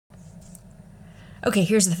Okay,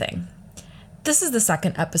 here's the thing. This is the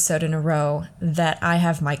second episode in a row that I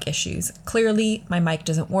have mic issues. Clearly, my mic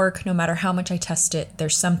doesn't work no matter how much I test it.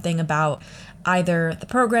 There's something about either the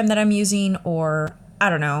program that I'm using or,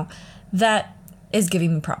 I don't know, that is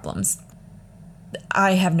giving me problems.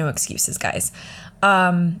 I have no excuses, guys.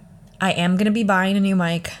 I am going to be buying a new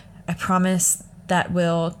mic. I promise that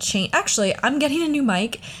will change. Actually, I'm getting a new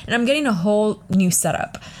mic and I'm getting a whole new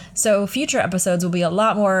setup. So future episodes will be a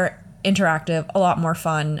lot more interactive, a lot more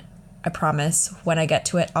fun. I promise. When I get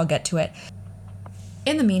to it, I'll get to it.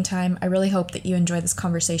 In the meantime, I really hope that you enjoy this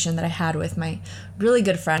conversation that I had with my really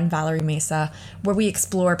good friend, Valerie Mesa, where we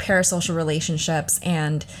explore parasocial relationships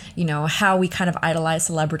and, how we kind of idolize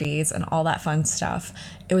celebrities and all that fun stuff.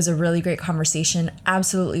 It was a really great conversation,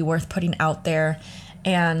 absolutely worth putting out there.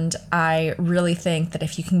 And I really think that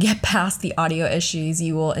if you can get past the audio issues,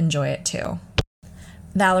 you will enjoy it too.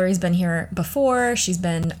 Valerie's been here before. She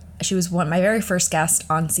was my very first guest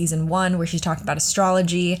on season 1, where she talked about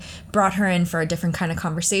astrology. Brought her in for a different kind of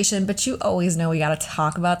conversation, but you always know we got to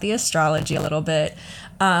talk about the astrology a little bit.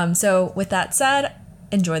 So with that said,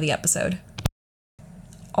 enjoy the episode.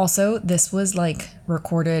 Also, this was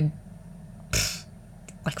recorded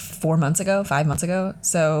 4 months ago, 5 months ago.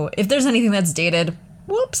 So if there's anything that's dated,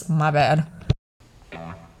 whoops, my bad.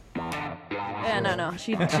 Yeah, no.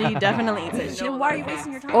 She definitely eats it. Why are you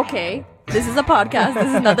wasting your time? Okay, this is a podcast.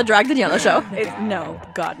 This is not the Drag Daniela show. No,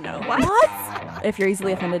 God, no. What? If you're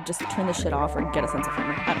easily offended, just turn this shit off or get a sense of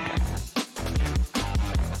humor. I don't care.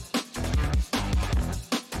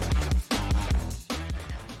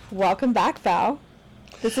 Welcome back, Val.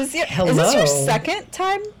 Hello. Is this your second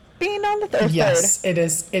time being on the third? Yes, it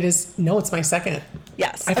is. It is. No, it's my second.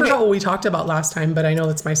 Yes. I forgot what we talked about last time, but I know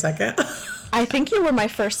it's my second. I think you were my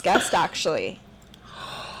first guest, actually.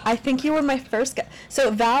 I think you were my first guest.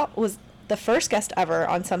 So Val was the first guest ever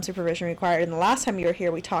on Some Supervision Required, and the last time you were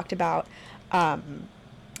here, we talked about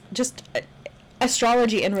just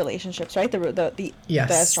astrology in relationships, right? The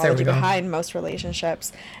astrology behind most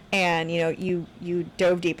relationships, and you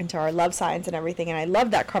dove deep into our love signs and everything, and I loved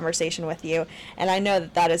that conversation with you, and I know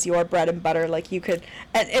that is your bread and butter. Like, you could,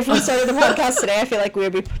 and if we started the podcast today, I feel like we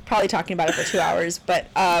would be probably talking about it for 2 hours. But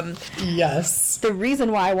yes, the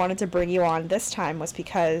reason why I wanted to bring you on this time was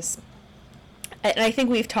because, and I think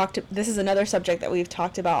this is another subject that we've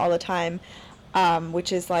talked about all the time,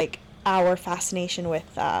 which is our fascination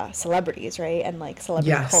with celebrities, right? And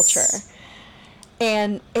celebrity culture.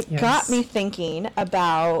 And it got me thinking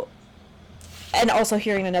about, and also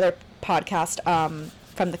hearing another podcast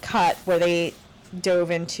from The Cut where they dove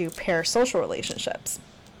into parasocial relationships.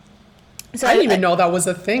 So I didn't even know that was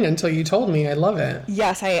a thing until you told me. I love it.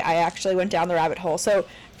 Yes, I actually went down the rabbit hole. So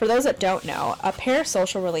for those that don't know, a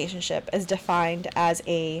parasocial relationship is defined as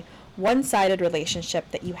a one-sided relationship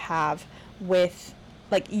that you have with,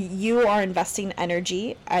 you are investing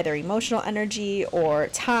energy, either emotional energy or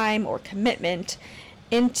time or commitment,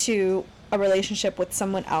 into a relationship with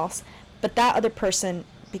someone else, but that other person,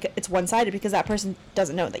 it's one-sided because that person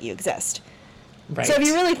doesn't know that you exist. Right. So if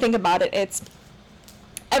you really think about it, it's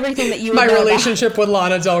everything that you my relationship with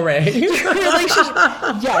Lana Del Rey.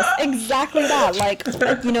 Yes, exactly that.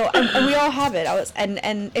 And we all have it.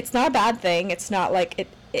 And it's not a bad thing. It's not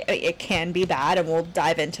it can be bad, and we'll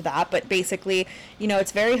dive into that. But basically,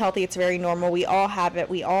 it's very healthy. It's very normal. We all have it.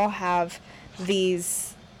 We all have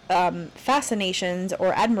these fascinations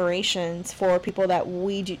or admirations for people that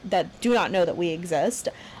that do not know that we exist,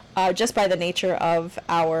 just by the nature of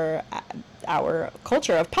our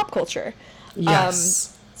culture, of pop culture.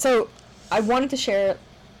 Yes. So I wanted to share,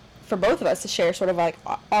 for both of us, to share sort of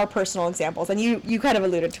our personal examples. And you kind of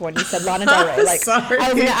alluded to when you said Lana Del Rey. Sorry.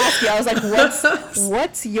 I was going to ask you, I was like,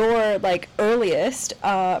 what's your earliest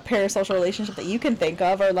parasocial relationship that you can think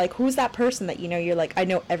of? Or who's that person that you're I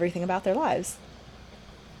know everything about their lives?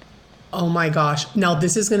 Oh my gosh. Now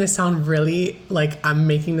this is going to sound really I'm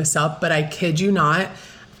making this up, but I kid you not.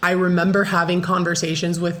 I remember having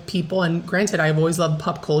conversations with people, and granted, I've always loved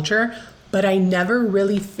pop culture, but I never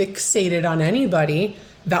really fixated on anybody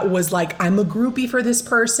that was I'm a groupie for this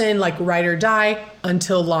person, ride or die,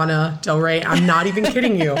 until Lana Del Rey. I'm not even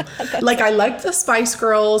kidding you. I liked the Spice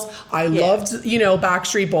Girls. I loved,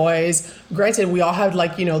 Backstreet Boys. Granted, we all had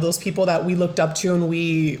those people that we looked up to and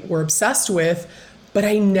we were obsessed with, but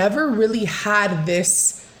I never really had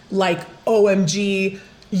this OMG,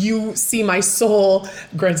 you see my soul.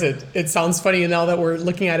 Granted, it sounds funny now that we're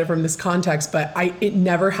looking at it from this context, but it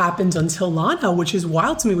never happened until Lana, which is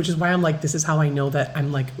wild to me, which is why I'm this is how I know that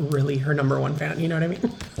I'm really her number one fan. You know what I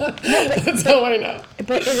mean? That's how I know.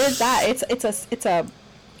 But it is that. It's a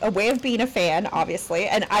way of being a fan, obviously.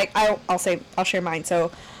 And I'll share mine.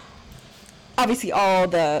 So obviously all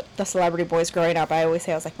the celebrity boys growing up, I always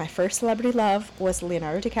say I was like, my first celebrity love was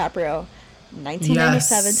Leonardo DiCaprio,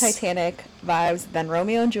 1997 Yes. Titanic vibes, then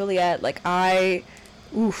Romeo and Juliet. Like I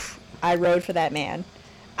rode for that man.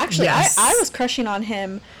 Actually, Yes. I was crushing on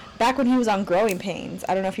him back when he was on Growing Pains.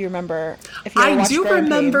 I don't know if you remember. If you ever I watched do Growing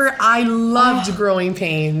remember. Pains. I loved Growing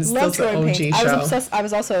Pains. Loved That's the Growing OG Pains. show. I was obsessed. I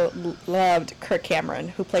was also loved Kirk Cameron,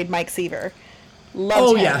 who played Mike Seaver. Loved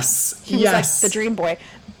Oh, him. yes. He Yes. was like the dream boy.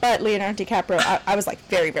 But Leonardo DiCaprio, I was like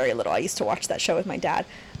very, very little. I used to watch that show with my dad.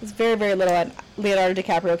 I was very, very little, and Leonardo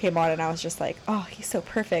DiCaprio came on, and I was just like, oh, he's so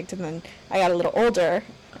perfect. And then I got a little older.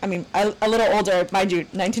 I mean, a little older, mind you,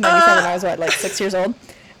 1997, I was what, like 6 years old?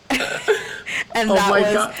 And Oh that my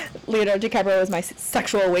was, God. Leonardo DiCaprio was my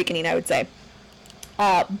sexual awakening, I would say.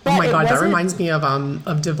 Oh my God, that reminds me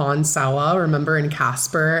of Devon Sawa, remember, in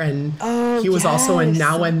Casper, and Oh, he was also in yes.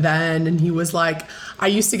 Now and Then, and he was like, I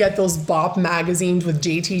used to get those Bop magazines with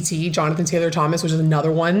JTT, Jonathan Taylor Thomas, which is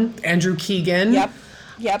another one, Andrew Keegan.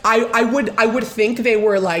 Yep. I would think they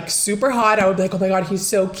were like super hot. I would be like, oh my God, he's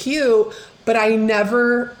so cute, but I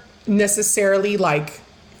never necessarily like,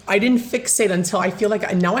 I didn't fixate until I feel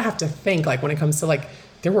like now I have to think, like, when it comes to like,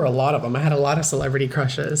 there were a lot of them. I had a lot of celebrity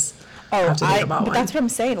crushes. Oh, have to think about but one. that's what I'm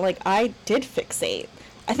saying. Like, I did fixate.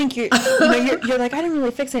 I think you're like, I didn't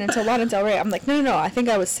really fixate until Lana Del Rey. I'm like, no. I think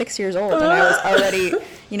I was 6 years old and I was already,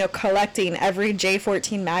 collecting every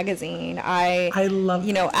J14 magazine. I love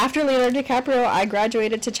after Leonardo DiCaprio, I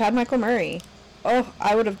graduated to Chad Michael Murray. Oh,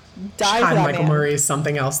 I would have died for Chad that Michael man. Murray is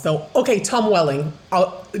something else, though. Okay, Tom Welling.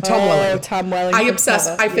 Tom Welling. I from obsessed.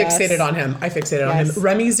 Smallville. I fixated Yes. on him. Yes.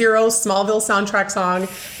 Remy Zero, Smallville soundtrack song.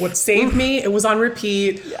 What saved me? It was on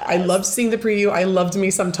repeat. I loved seeing the preview. I loved me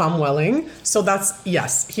some Tom Welling. So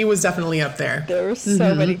yes, he was definitely up there. There were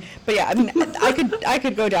so many, but yeah, I mean, I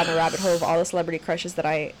could go down a rabbit hole of all the celebrity crushes that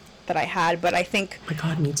I had, but I think Oh my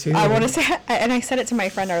God, me too. I want to say, and I said it to my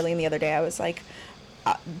friend Arlene the other day. I was like,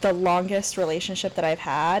 the longest relationship that I've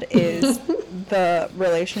had is the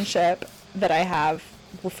relationship that I have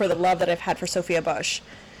for the love that I've had for Sophia Bush.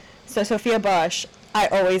 So Sophia Bush, I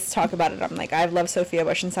always talk about it. I'm like, I've loved Sophia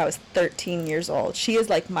Bush since I was 13 years old. She is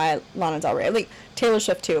like my Lana Del Rey, like Taylor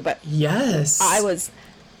Swift too, but Yes.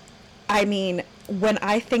 I mean, when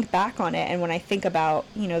I think back on it and when I think about,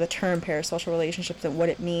 the term parasocial relationships and what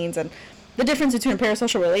it means and the difference between a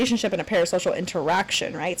parasocial relationship and a parasocial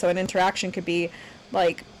interaction, right? So an interaction could be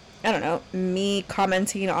like, I don't know, me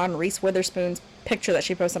commenting on Reese Witherspoon's picture that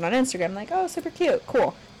she posted on Instagram, like, oh, super cute,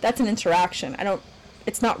 cool. That's an interaction.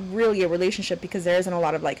 It's not really a relationship because there isn't a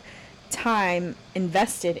lot of like time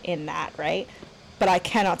invested in that, right? But I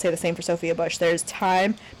cannot say the same for Sophia Bush. There's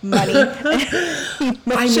time, money,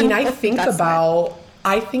 I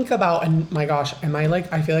think about, and my gosh,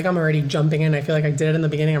 I feel like I'm already jumping in. I feel like I did it in the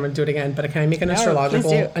beginning. I'm going to do it again. But can I make an please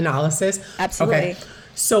astrological do. analysis? Absolutely. Okay.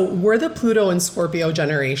 So we're the Pluto and Scorpio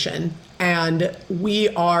generation, and we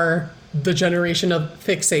are the generation of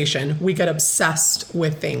fixation. We get obsessed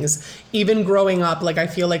with things. Even growing up, like, I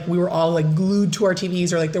feel like we were all like glued to our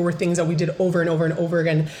TVs, or like there were things that we did over and over and over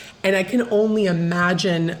again. And I can only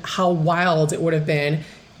imagine how wild it would have been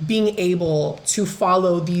being able to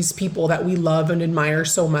follow these people that we love and admire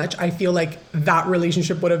so much. I feel like that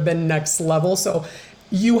relationship would have been next level. So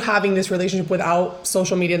you having this relationship without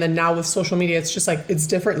social media, and then now with social media, it's just like, it's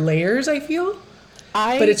different layers, I feel.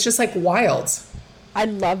 But it's just like wild. I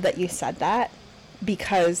love that you said that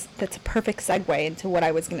because that's a perfect segue into what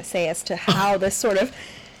I was going to say as to how this sort of,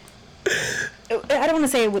 I don't want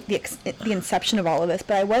to say with the inception of all of this,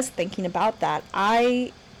 but I was thinking about that.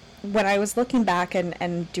 When I was looking back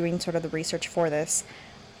and doing sort of the research for this,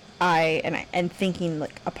 and thinking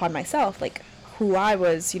like upon myself, like who I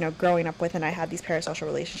was, growing up with, and I had these parasocial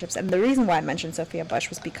relationships. And the reason why I mentioned Sophia Bush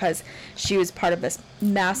was because she was part of this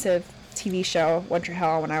massive TV show, One Tree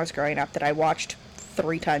Hill, when I was growing up, that I watched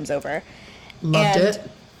 3 times over. Loved it.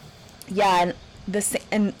 Yeah,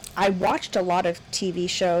 and I watched a lot of TV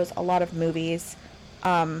shows, a lot of movies,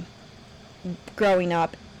 growing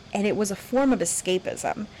up, and it was a form of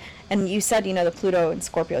escapism. And you said, the Pluto and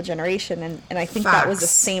Scorpio generation, and I think that was the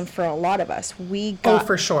Facts. same for a lot of us. We got,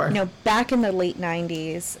 for sure. back in the late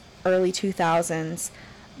 90s, early 2000s,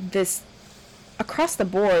 this, across the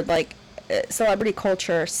board, like, celebrity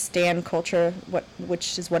culture, stan culture,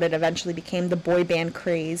 which is what it eventually became, the boy band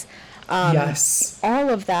craze. Yes. All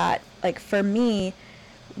of that, like, for me,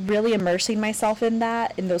 really immersing myself in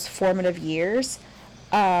that in those formative years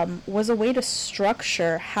was a way to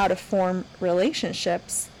structure how to form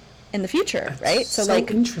relationships in the future, right? So like,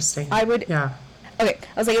 interesting. Yeah. Okay,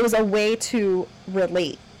 I was like, it was a way to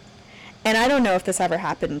relate. And I don't know if this ever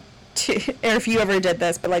happened or if you ever did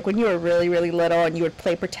this, but like when you were really, really little and you would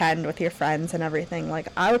play pretend with your friends and everything, like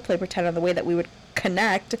I would play pretend, and the way that we would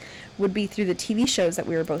connect would be through the TV shows that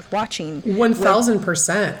we were both watching.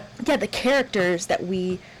 1000%. Yeah, the characters that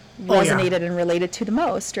we Oh, yeah. resonated and related to the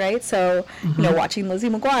most, right? So, you know, watching Lizzie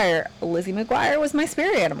McGuire was my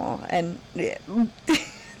spirit animal, and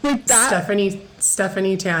like that.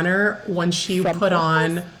 Stephanie Tanner, when she From put Purple?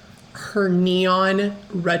 on her neon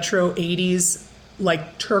retro 80s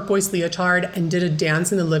like turquoise leotard and did a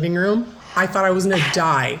dance in the living room, I thought I was gonna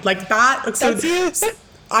die. Like that. So That's you.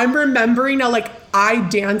 I'm remembering now, like I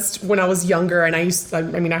danced when I was younger, and I have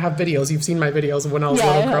videos. You've seen my videos of when I was a Yeah,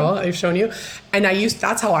 I little have. girl. I've shown you. And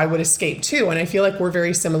that's how I would escape too. And I feel like we're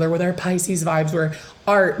very similar with our Pisces vibes, where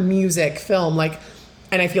art, music, film, like,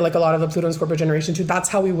 and I feel like a lot of the Pluto and Scorpio generation too, that's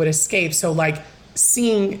how we would escape. So like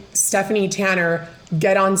seeing Stephanie Tanner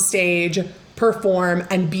get on stage, perform,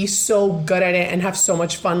 and be so good at it and have so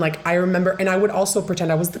much fun. Like I remember, and I would also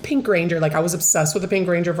pretend I was the Pink Ranger. Like I was obsessed with the Pink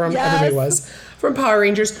Ranger from Yes. everybody was from Power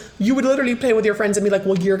Rangers. You would literally play with your friends and be like,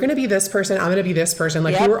 well, you're going to be this person. I'm going to be this person.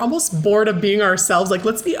 Like Yep. we were almost bored of being ourselves. Like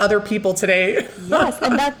let's be other people today. Yes,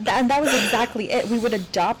 and that was exactly it. We would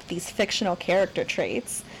adopt these fictional character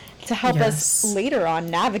traits to help Yes. us later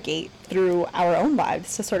on navigate through our own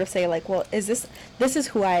lives, to sort of say like, well, is this is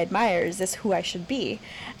who I admire? Is this who I should be?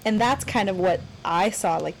 And that's kind of what I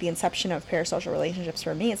saw, like the inception of parasocial relationships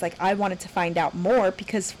for me. It's like I wanted to find out more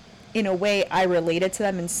because in a way I related to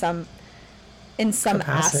them in some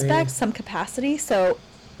Capacity. aspect, some capacity. So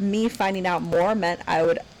me finding out more meant I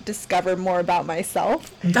would discover more about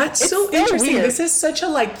myself. That's It's so so interesting. weird. This is such a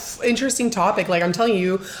like interesting topic. Like I'm telling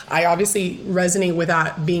you, I obviously resonate with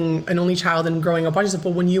that, being an only child and growing up watching stuff.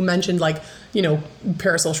 But when you mentioned like, you know,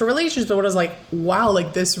 parasocial relationships, but what I was like, wow,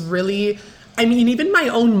 like this really, I mean, even my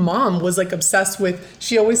own mom was like obsessed with,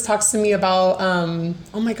 she always talks to me about,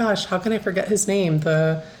 oh my gosh, how can I forget his name?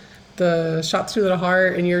 The shot through the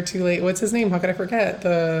heart and you're too late. What's his name? How could I forget?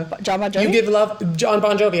 John Bon Jovi? You give love, John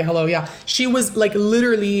Bon Jovi. Hello, yeah. She was like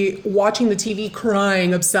literally watching the TV,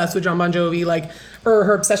 crying, obsessed with John Bon Jovi, like, or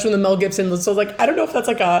her obsession with the Mel Gibson. So like, I don't know if that's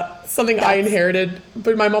like something I inherited,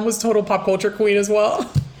 but my mom was total pop culture queen as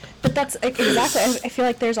well. But that's exactly, I feel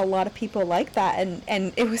like there's a lot of people like that,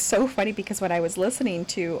 and it was so funny because when I was listening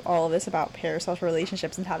to all of this about parasocial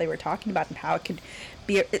relationships and how they were talking about and how it could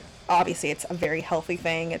be, obviously it's a very healthy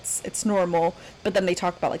thing, it's normal, but then they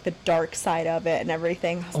talk about like the dark side of it and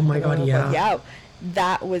everything. I was Oh my like, God, but yeah. yeah,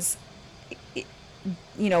 that was,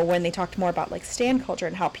 you know, when they talked more about like stan culture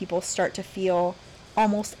and how people start to feel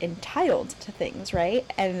almost entitled to things, right?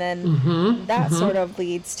 And then that sort of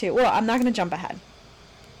leads to, well, I'm not going to jump ahead.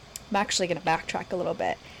 I'm actually going to backtrack a little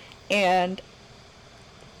bit. And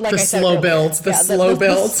like The I said slow earlier, builds, the slow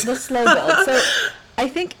builds. The slow builds. So I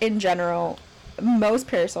think in general, most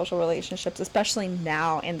parasocial relationships, especially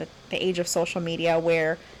now in the age of social media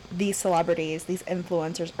where these celebrities, these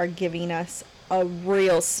influencers are giving us a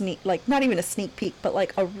real like not even a sneak peek, but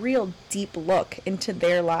like a real deep look into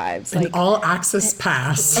their lives. An Like all access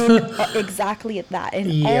pass. and exactly at that.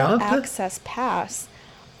 In all Yep. access pass,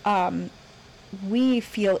 we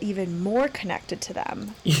feel even more connected to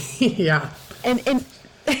them. Yeah. And in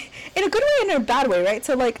a good way and in a bad way, right?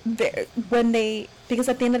 So like because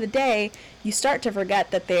at the end of the day, you start to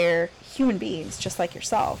forget that they're human beings just like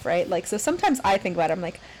yourself, right? Like, so sometimes I think about it, I'm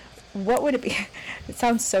like, what would it be? It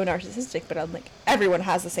sounds so narcissistic, but I'm like, everyone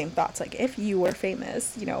has the same thoughts. Like, if you were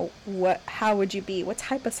famous, you know, how would you be? What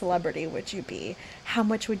type of celebrity would you be? How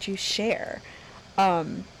much would you share?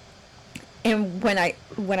 And when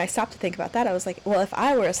I stopped to think about that, I was like, well, if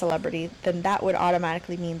I were a celebrity, then that would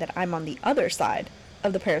automatically mean that I'm on the other side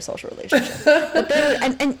of the parasocial relationship.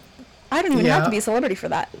 And I don't even have Yeah. to be a celebrity for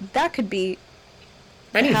that. That could be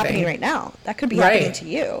Anything. happening right now. That could be Right. happening to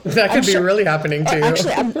you. That I'm could be sure- really happening to you.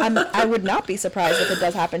 Actually, I would not be surprised if it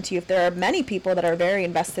does happen to you. If there are many people that are very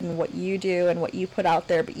invested in what you do and what you put out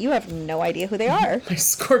there, but you have no idea who they are. My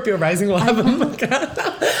Scorpio rising will have a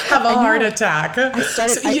heart attack.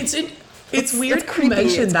 It's weird It's to creepy.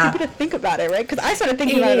 mention It's that. creepy to think about it, right? Because I started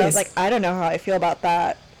thinking It about it. I was is. like, I don't know how I feel about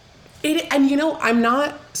that. And you know, I'm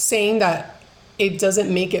not saying that it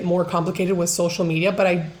doesn't make it more complicated with social media, but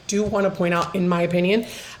I do want to point out, in my opinion,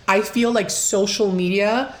 I feel like social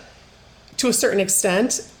media, to a certain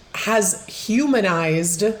extent, has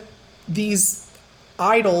humanized these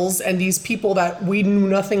idols and these people that we knew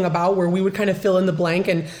nothing about, where we would kind of fill in the blank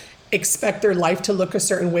and expect their life to look a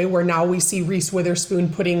certain way, where now we see Reese Witherspoon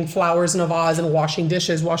putting flowers in a vase and washing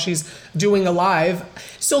dishes while she's doing a live.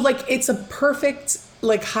 So like it's a perfect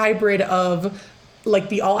like hybrid of like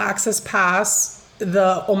the all access pass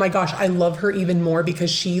oh my gosh, I love her even more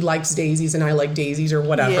because she likes daisies and I like daisies or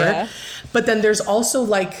whatever. Yeah. But then there's also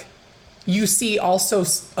like, you see also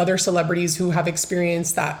other celebrities who have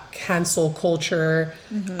experienced that cancel culture,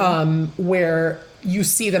 where you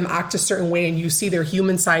see them act a certain way and you see their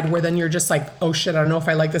human side, where then you're just like, oh shit, I don't know if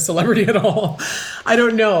I like this celebrity at all. I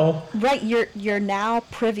don't know. Right, you're now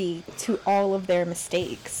privy to all of their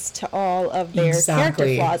mistakes, to all of their character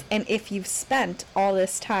Exactly. flaws. And if you've spent all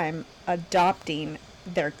this time adopting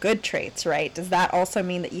their good traits, right, does that also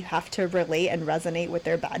mean that you have to relate and resonate with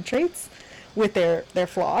their bad traits, with their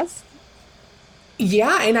flaws?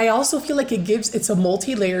 Yeah, and I also feel like it's a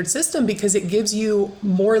multi-layered system because it gives you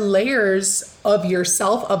more layers of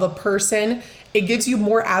yourself, of a person. It gives you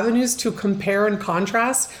more avenues to compare and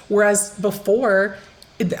contrast. Whereas before,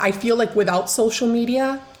 I feel like without social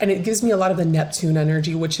media, and it gives me a lot of the Neptune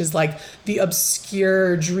energy, which is like the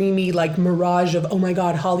obscure, dreamy, like mirage of, oh my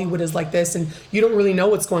God, Hollywood is like this. And you don't really know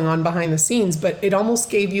what's going on behind the scenes, but it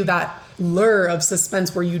almost gave you that lure of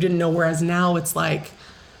suspense where you didn't know. Whereas now it's like,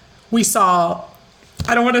 we saw,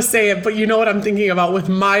 I don't want to say it, but you know what I'm thinking about with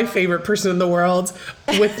my favorite person in the world,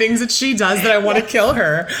 with things that she does that I want to kill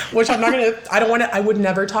her, which I would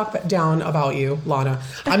never talk down about you, Lana.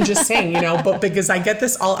 I'm just saying, but because I get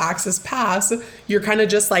this all access pass, you're kind of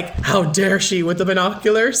just like, how dare she with the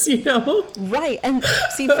binoculars, Right. And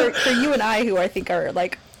see, for you and I, who I think are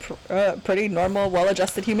like pretty normal,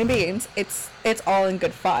 well-adjusted human beings, it's all in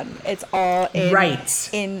good fun. It's all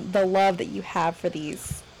in the love that you have for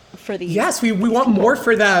these. Yes, we want more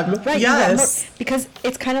for them. Right, yes, because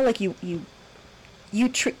it's kind of like you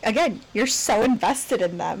again, you're so invested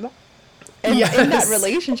in them and in that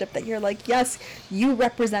relationship that you're like, yes, you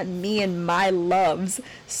represent me and my loves,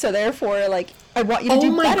 so therefore, like, I want you to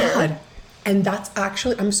do better. God. And that's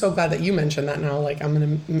actually, I'm so glad that you mentioned that now. Like, I'm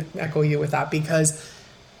gonna echo you with that, because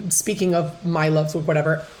speaking of my loves with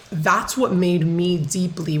whatever, that's what made me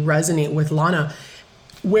deeply resonate with Lana.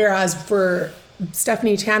 Whereas for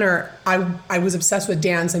Stephanie Tanner, I was obsessed with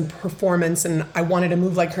dance and performance, and I wanted to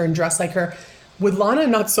move like her and dress like her. With Lana,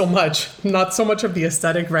 not so much of the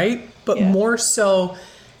aesthetic, right? But more so,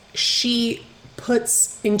 she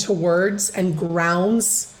puts into words and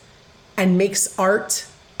grounds and makes art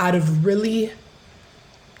out of really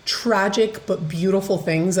tragic but beautiful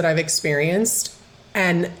things that I've experienced.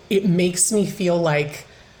 And it makes me feel like,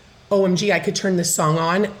 OMG, I could turn this song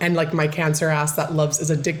on and like my Cancer ass that is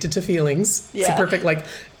addicted to feelings. Yeah. It's a perfect like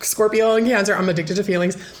Scorpio and Cancer, I'm addicted to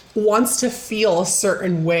feelings, wants to feel a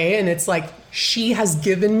certain way. And it's like, she has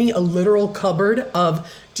given me a literal cupboard of,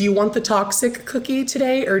 do you want the toxic cookie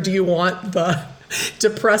today? Or do you want the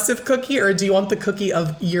depressive cookie? Or do you want the cookie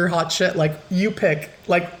of you're hot shit? Like, you pick.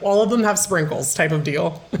 Like, all of them have sprinkles type of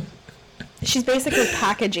deal. She's basically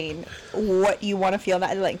packaging what you want to feel,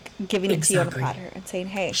 that like giving it to you on a platter and saying,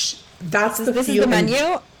 hey, this is the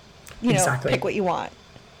menu, pick what you want.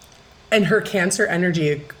 And her Cancer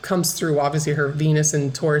energy comes through, obviously her Venus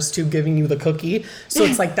and Taurus too, giving you the cookie. So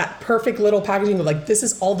it's like that perfect little packaging of like, this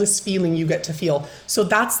is all this feeling you get to feel. So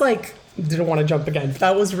that's like, didn't want to jump again.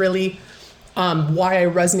 That was really why I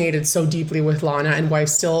resonated so deeply with Lana, and why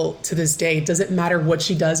still to this day, it doesn't matter what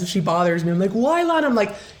she does. If she bothers me, I'm like, why, Lana? I'm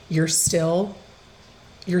like, you're still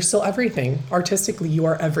everything. Artistically, you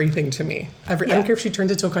are everything to me. I don't care if she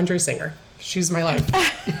turns into a country singer. She's my life.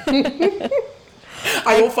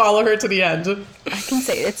 I will follow her to the end. I can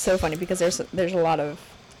say it's so funny because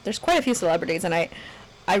there's quite a few celebrities, and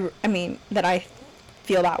I mean that I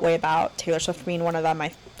feel that way about. Taylor Swift being one of them.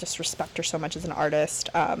 I just respect her so much as an artist.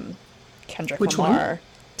 Kendrick Lamar. One?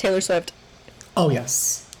 Taylor Swift. Oh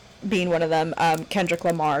yes. Being one of them. Kendrick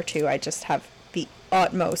Lamar too. I just have the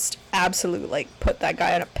utmost absolute, like, put that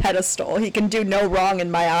guy on a pedestal. He can do no wrong in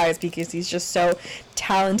my eyes because he's just so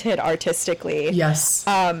talented artistically. Yes.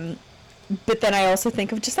 But then I also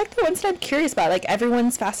think of just like the ones that I'm curious about, like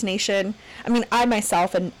everyone's fascination. I mean, I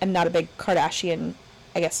myself am not a big Kardashian,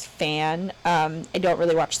 I guess, fan. I don't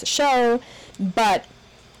really watch the show, but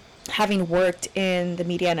having worked in the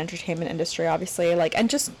media and entertainment industry, obviously, like, and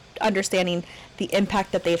just understanding the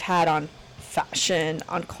impact that they've had on fashion,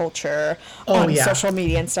 on culture, on social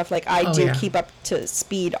media and stuff, like, I do keep up to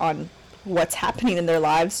speed on what's happening in their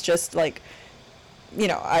lives, just like,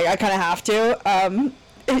 I kind of have to,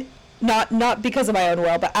 not because of my own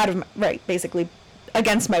will, but basically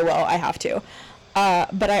against my will, I have to,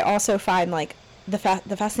 but I also find, like, the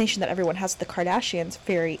fascination that everyone has with the Kardashians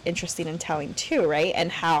very interesting and telling too, right?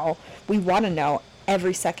 And how we want to know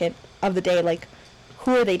every second of the day, like,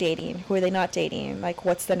 who are they dating? Who are they not dating? Like,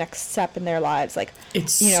 what's the next step in their lives? Like,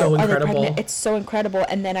 it's so incredible. It's so incredible.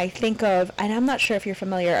 And then I think of, and I'm not sure if you're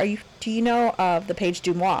familiar, do you know of the page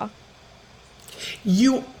DeuxMoi?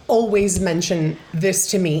 You always mention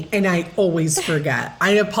this to me, and I always forget.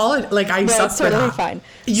 I apologize. Like, I suck it's for totally that. fine.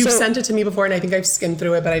 You've So- sent it to me before, and I think I've skimmed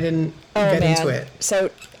through it, but I didn't get into it. So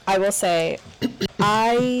I will say,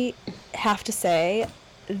 I have to say,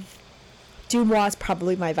 Dumois is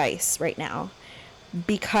probably my vice right now,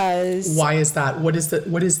 because Why is that? What is the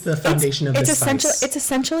foundation of this vice? It's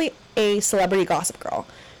essentially a celebrity gossip girl.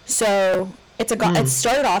 So it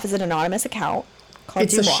started off as an anonymous account called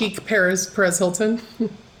It's a Dumois. chic Perez Hilton.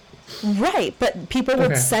 Right, but people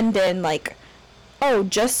would Okay. send in like, oh,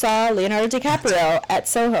 just saw Leonardo DiCaprio at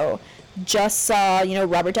Soho. Just saw,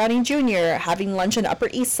 Robert Downey Jr. having lunch on Upper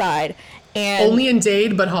East Side. And Only in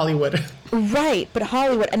Dade, but Hollywood. right, but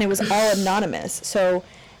Hollywood, and it was all anonymous. So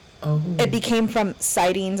Oh. it became from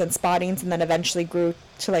sightings and spottings, and then eventually grew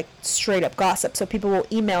to like straight up gossip. So people will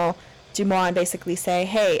email Dumois and basically say,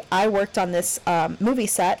 hey, I worked on this movie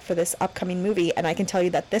set for this upcoming movie, and I can tell you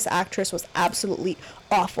that this actress was absolutely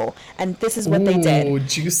awful, and this is what they did. Ooh,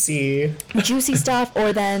 juicy. Juicy stuff.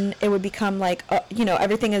 Or then it would become like,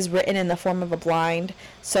 everything is written in the form of a blind.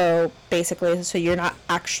 So basically, you're not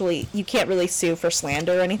actually, you can't really sue for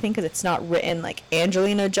slander or anything, because it's not written like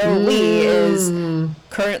Angelina Jolie is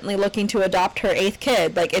currently looking to adopt her 8th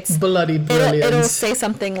kid. Like, it's Bloody brilliant. It'll say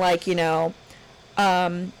something like,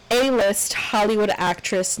 A-list Hollywood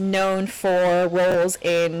actress known for roles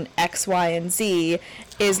in X, Y, and Z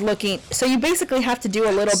is looking. So you basically have to do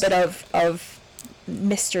a little bit of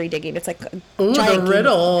mystery digging. It's like a Ooh, the giant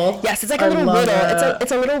riddle. Yes, it's like a I little love riddle. it.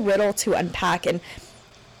 It's a little riddle to unpack. And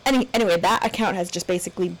anyway, that account has just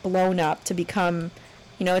basically blown up to become,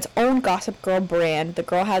 its own Gossip Girl brand. The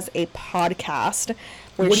girl has a podcast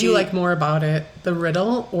where What do you like more about it? The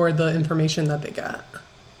riddle or the information that they get?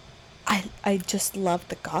 I just love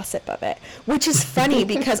the gossip of it, which is funny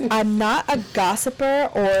because I'm not a gossiper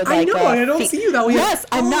or like I know, and I don't see you that way. Yes,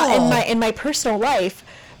 I'm not all. in my personal life,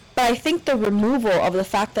 but I think the removal of the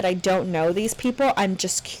fact that I don't know these people, I'm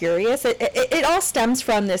just curious. It all stems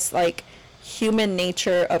from this like human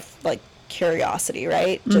nature of like curiosity,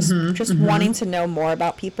 right? Just wanting to know more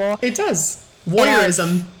about people. It does.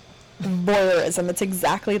 Voyeurism. Voyeurism. It's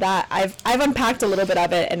exactly that. I've unpacked a little bit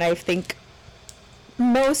of it, and I think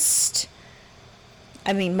most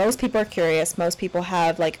people are curious. Most people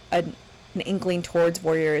have like an inkling towards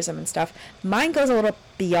voyeurism and stuff. Mine goes a little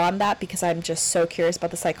beyond that because I'm just so curious about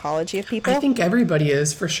the psychology of people. I think everybody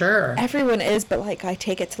is, for sure. Everyone is, but like I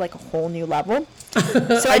take it to like a whole new level.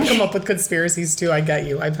 So I come up with conspiracies too. I get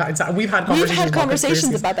you. We've had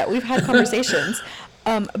conversations about that. We've had conversations.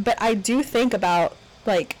 But I do think about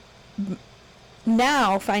like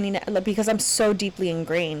now finding it, because I'm so deeply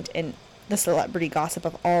ingrained in the celebrity gossip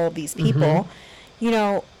of all of these people.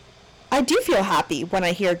 I do feel happy when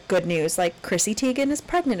I hear good news, like Chrissy Teigen is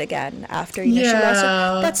pregnant again after she lost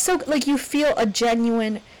her. That's so, like, you feel a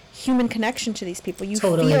genuine human connection to these people. You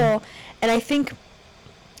Totally. feel, and I think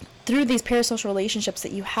through these parasocial relationships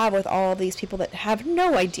that you have with all of these people that have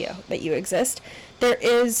no idea that you exist, there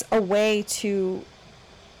is a way to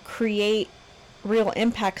create real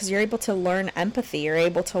impact because you're able to learn empathy. You're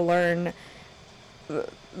able to learn,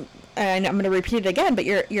 and I'm going to repeat it again, but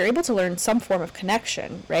you're able to learn some form of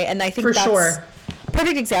connection, right? And I think For that's sure.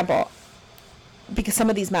 perfect example, because some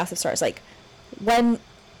of these massive stars, like when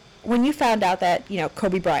you found out that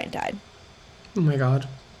Kobe Bryant died, Oh my God.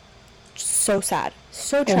 so sad,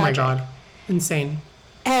 so tragic. Oh my God. Insane.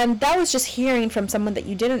 And that was just hearing from someone that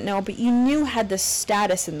you didn't know, but you knew had this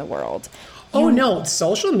status in the world. Oh no,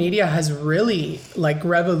 social media has really like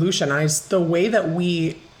revolutionized the way that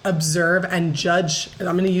we observe and judge. I'm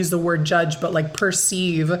going to use the word judge, but like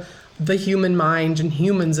perceive the human mind and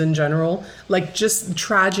humans in general. Like just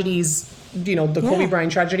tragedies, the Kobe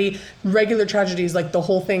Bryant tragedy, regular tragedies, like the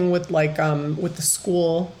whole thing with like with the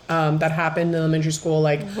school that happened in elementary school.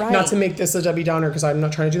 Like Right. not to make this a Debbie Downer because I'm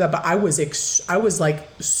not trying to do that, but I was like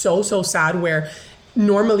so sad where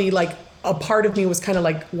normally like a part of me was kind of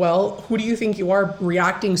like, well, who do you think you are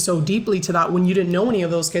reacting so deeply to that when you didn't know any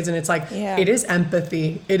of those kids? And it's like, It is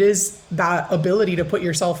empathy. It is that ability to put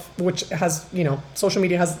yourself, which has, social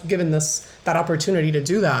media has given that opportunity to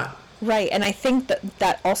do that. Right. And I think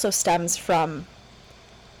that also stems from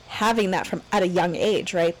having that from at a young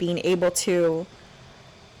age, right? Being able to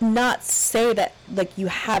not say that like you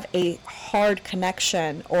have a hard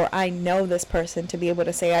connection or I know this person, to be able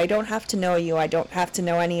to say I don't have to know you, I don't have to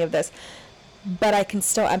know any of this, but I can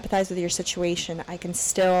still empathize with your situation. I can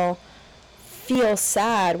still feel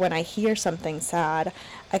sad when I hear something sad.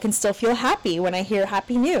 I can still feel happy when I hear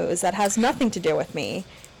happy news that has nothing to do with me.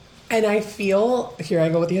 And I feel, here I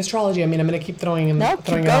go with the astrology. I mean, I'm going to keep throwing it out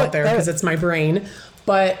there Go. because it's my brain.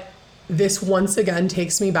 But this once again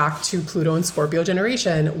takes me back to Pluto and Scorpio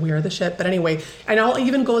generation. We are the shit. But anyway, and I'll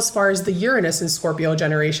even go as far as the Uranus and Scorpio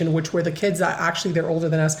generation, which were the kids that actually they're older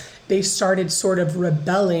than us. They started sort of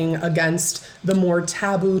rebelling against the more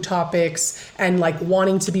taboo topics and like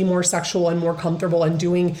wanting to be more sexual and more comfortable and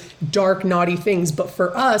doing dark, naughty things. But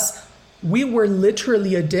for us, we were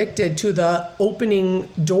literally addicted to the opening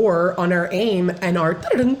door on our aim and our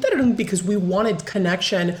because we wanted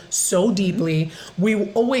connection so deeply. We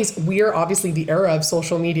are obviously the era of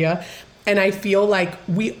social media. And I feel like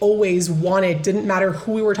we always wanted, didn't matter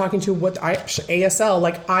who we were talking to,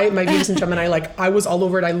 ASL, my Venus and Gemini, I was all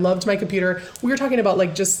over it. I loved my computer. We were talking about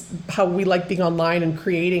like just how we like being online and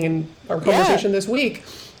creating and our conversation this week.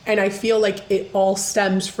 And I feel like it all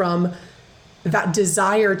stems from that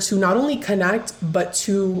desire to not only connect, but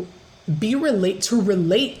to relate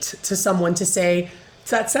to someone, to say,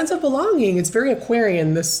 it's that sense of belonging. It's very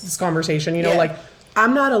Aquarian, this conversation, like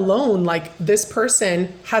I'm not alone. Like this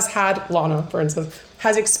person has had, Lana, for instance,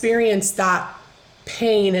 has experienced that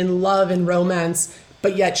pain and love and romance,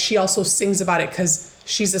 but yet she also sings about it because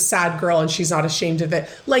she's a sad girl and she's not ashamed of it.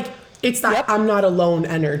 Like it's that I'm not alone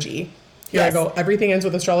energy. Here I go. Everything ends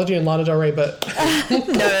with astrology and Lana Del Rey, but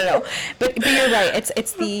no. But you're right.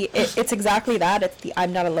 It's exactly that. It's the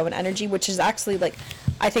I'm not alone energy, which is actually like,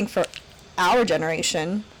 I think for our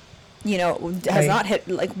generation, has not hit,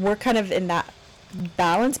 like we're kind of in that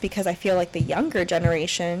balance, because I feel like the younger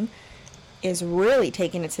generation is really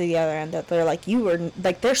taking it to the other end, that they're like,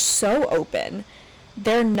 they're so open.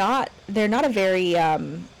 They're not a very,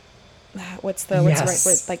 what's the right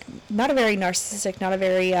word? Like not a very narcissistic, not a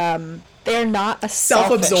very, they're not a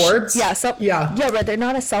self-absorbed. Right. They're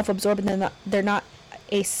not a self-absorbed, and they're not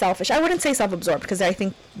a selfish. I wouldn't say self-absorbed, because I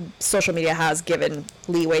think social media has given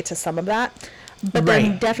leeway to some of that, but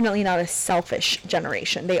they're definitely not a selfish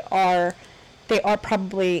generation. They are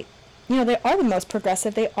probably, they are the most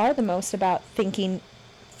progressive. They are the most about thinking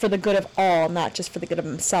for the good of all, not just for the good of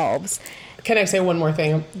themselves. Can I say one more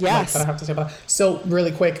thing? Yes. That I have to say about that. So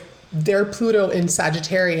really quick. Their Pluto in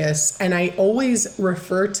Sagittarius, and I always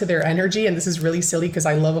refer to their energy, and this is really silly because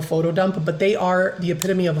I love a photo dump, but they are the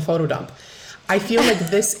epitome of a photo dump. I feel like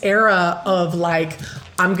this era of like,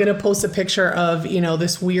 I'm going to post a picture of,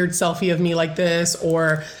 this weird selfie of me like this,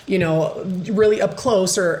 or, really up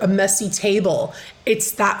close, or a messy table.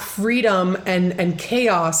 It's that freedom and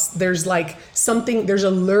chaos. There's like there's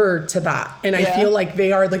a lure to that. And I feel like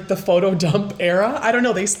they are like the photo dump era. I don't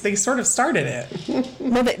know. They sort of started it.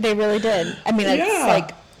 No, they really did. I mean, it's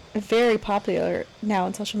like very popular now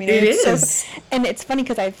on social media. It is. And it's funny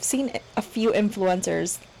because I've seen a few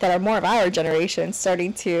influencers that are more of our generation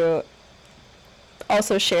starting to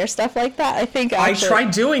also share stuff like that. I think I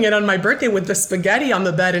tried doing it on my birthday with the spaghetti on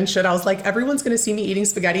the bed and shit. I was like, everyone's going to see me eating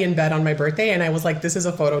spaghetti in bed on my birthday. And I was like, this is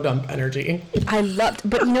a photo dump energy. I loved,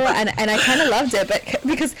 but you know what? And I kind of loved it, but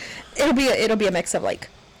because it'll be a mix of like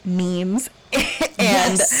memes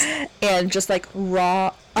and just like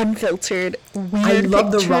raw, unfiltered, weird I love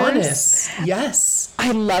pictures. The rawness. Yes.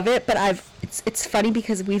 I love it, but it's funny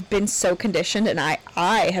because we've been so conditioned, and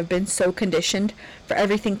I have been so conditioned for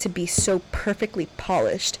everything to be so perfectly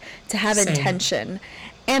polished, to have intention,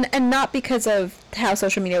 and not because of how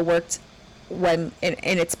social media worked when in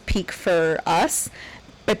its peak for us,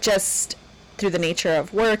 but just through the nature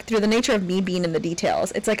of work, through the nature of me being in the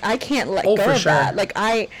details. It's like I can't let go of that. Like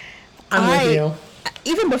I'm with you.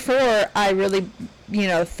 Even before I really,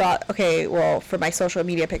 thought, okay, well, for my social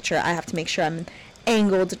media picture, I have to make sure I'm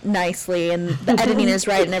angled nicely and the editing is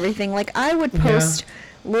right and everything. Like I would post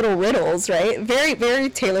little riddles, right? Very, very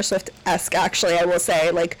Taylor Swift-esque, actually, I will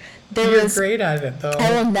say. Like You're great at it, though.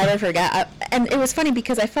 I will never forget. And it was funny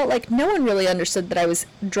because I felt like no one really understood that I was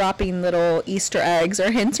dropping little Easter eggs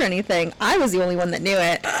or hints or anything. I was the only one that knew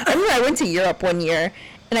it. I remember I went to Europe one year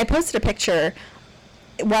and I posted a picture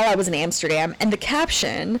while I was in Amsterdam, and the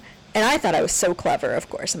caption, and I thought I was so clever, of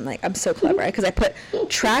course. I'm like, I'm so clever, because I put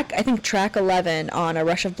track 11 on A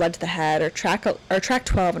Rush of Blood to the Head, or track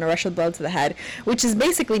 12 on A Rush of Blood to the Head, which is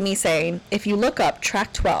basically me saying, if you look up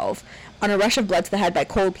track 12 on A Rush of Blood to the Head by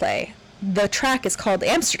Coldplay, the track is called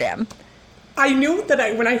Amsterdam. I knew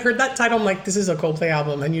that when I heard that title, I'm like, this is a Coldplay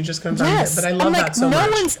album, and you just confirmed it. But I love that so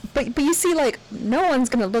much. But you see, like, no one's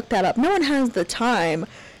going to look that up. No one has the time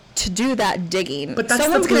to do that digging. But that's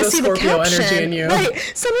someone's going to see the caption, energy in you.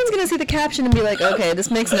 Right. Someone's going to see the caption and be like, okay,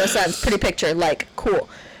 this makes no sense. Pretty picture. Like, cool.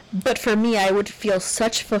 But for me, I would feel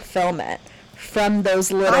such fulfillment from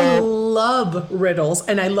those little... I love riddles,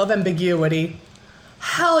 and I love ambiguity.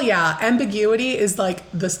 Hell yeah. Ambiguity is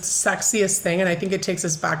like the sexiest thing, and I think it takes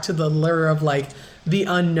us back to the lure of like the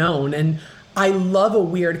unknown. And I love a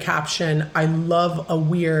weird caption. I love a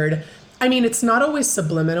weird I mean, it's not always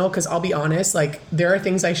subliminal, because I'll be honest, like there are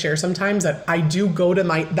things I share sometimes that I do go to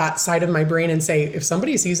that side of my brain and say, if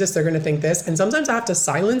somebody sees this, they're going to think this. And sometimes I have to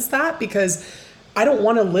silence that, because I don't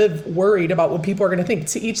want to live worried about what people are going to think.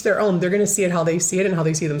 To each their own. They're going to see it how they see it and how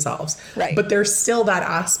they see themselves. Right. But there's still that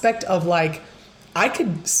aspect of like, I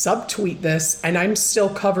could subtweet this and I'm still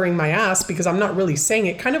covering my ass because I'm not really saying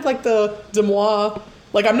it. Kind of like the de moi,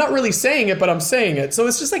 like I'm not really saying it, but I'm saying it. So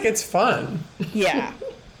it's just like, it's fun. Yeah.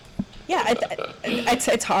 Yeah,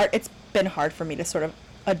 it's hard. It's been hard for me to sort of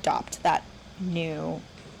adopt that new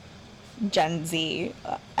Gen Z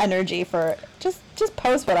energy for just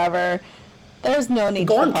post whatever. There's no need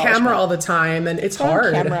go for on camera all the time, and it's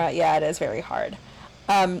hard. On camera, yeah, it is very hard.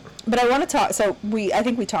 But I want to talk. So I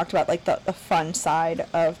think we talked about like the fun side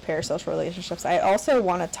of parasocial relationships. I also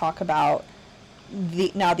want to talk about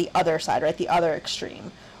the other side, right? The other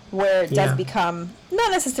extreme, where it does become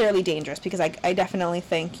not necessarily dangerous, because I definitely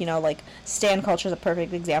think, like stan culture is a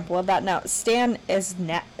perfect example of that. Now, stan is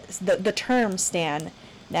the term stan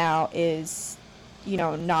now is,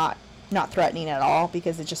 not threatening at all,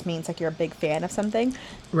 because it just means like you're a big fan of something.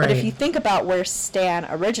 Right. But if you think about where stan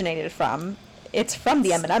originated from, it's from the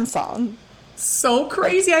Eminem song. So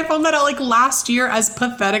crazy. I found that out like last year, as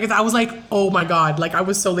pathetic as I was like, oh my God, like I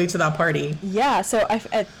was so late to that party. Yeah, so I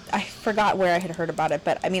forgot where I had heard about it,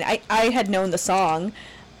 but I mean, I had known the song,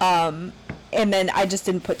 and then I just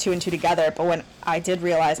didn't put two and two together. But when I did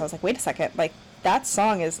realize, I was like, wait a second, like that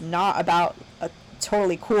song is not about a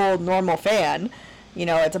totally cool, normal fan.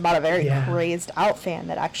 It's about a very crazed out fan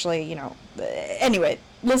that actually, anyway,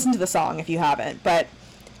 listen to the song if you haven't. But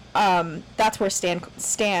that's where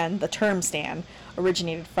stan, the term stan,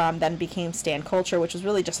 originated from, then became stan culture, which was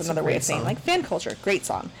really just another way of saying like fan culture. Great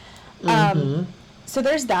song. So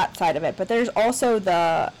there's that side of it, but there's also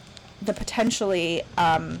the potentially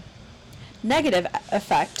negative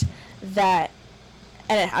effect that,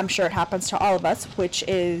 and I'm sure it happens to all of us, which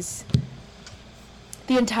is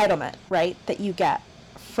the entitlement, right, that you get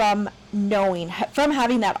from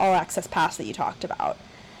having that all access pass that you talked about.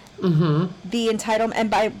 The entitlement, and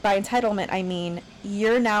by entitlement I mean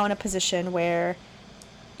you're now in a position where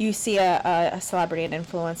you see a celebrity, an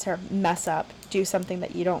influencer mess up, do something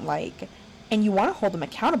that you don't like, and you want to hold them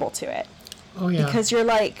accountable to it. Oh yeah. Because you're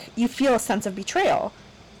like, you feel a sense of betrayal,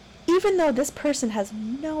 even though this person has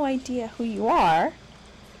no idea who you are.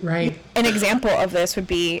 Right. An example of this would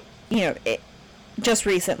be, just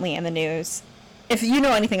recently in the news. If you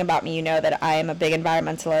know anything about me, you know that I am a big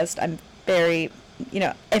environmentalist. I'm very,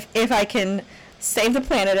 if I can save the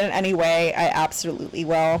planet in any way, I absolutely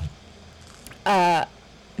will.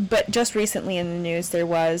 But just recently in the news, there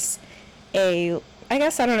was I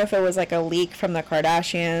guess, I don't know if it was like a leak from the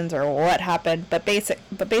Kardashians or what happened, but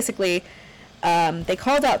basically, they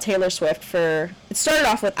called out Taylor Swift it started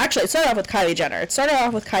off with Kylie Jenner. It started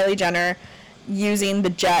off with Kylie Jenner using the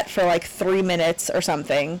jet for like 3 minutes or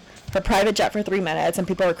something, her private jet for 3 minutes, and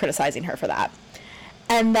people were criticizing her for that.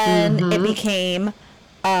 And then it became,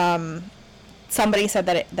 somebody said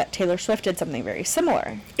that Taylor Swift did something very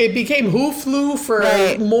similar. It became who flew for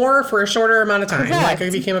more for a shorter amount of time. Correct. Like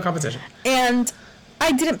it became a competition. And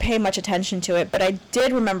I didn't pay much attention to it, but I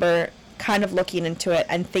did remember kind of looking into it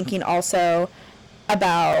and thinking also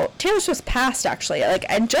about Taylor Swift's past, actually. Like,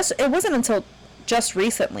 and it wasn't until just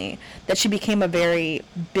recently that she became a very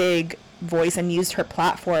big voice and used her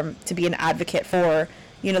platform to be an advocate for,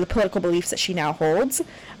 the political beliefs that she now holds.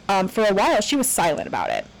 For a while, she was silent about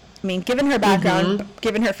it. I mean, given her background,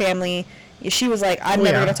 given her family, she was like, I'm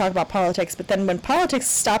never going to talk about politics. But then when politics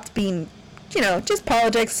stopped being, just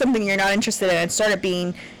politics, something you're not interested in, and started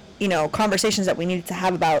being, conversations that we needed to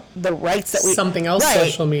have about the rights that we... Something else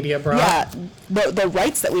social media brought. Yeah, the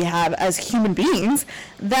rights that we have as human beings,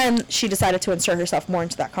 then she decided to insert herself more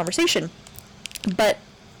into that conversation. But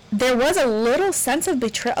there was a little sense of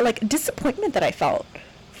betrayal, like disappointment that I felt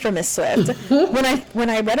for Miss Swift when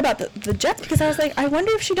I read about the jets, because I was like, I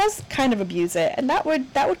wonder if she does kind of abuse it, and that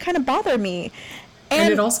would kind of bother me.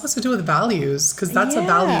 And it also has to do with values, because that's a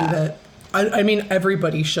value that I mean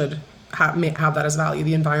everybody should have that as value.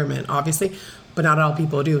 The environment, obviously, but not all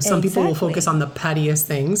people do. Some people will focus on the pettiest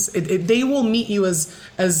things. They will meet you as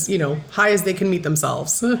high as they can meet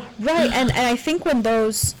themselves. Right, and I think when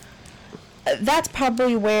that's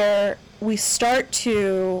probably where we start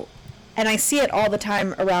to, and I see it all the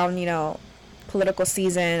time around, political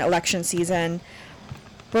season, election season,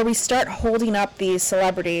 where we start holding up these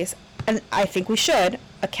celebrities, and I think we should,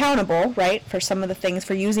 accountable, right, for some of the things,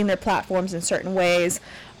 for using their platforms in certain ways,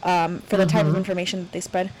 for the type of information that they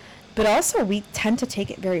spread. But also we tend to take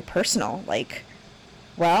it very personal. Like,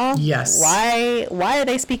 Well, yes. Why are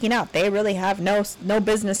they speaking out? They really have no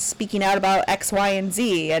business speaking out about X, Y, and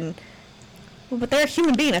Z. And but they're a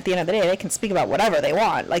human being at the end of the day. They can speak about whatever they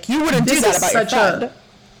want. Like, you wouldn't do that about your friend.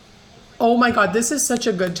 Oh my God, this is such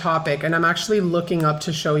a good topic. And I'm actually looking up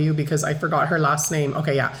to show you because I forgot her last name.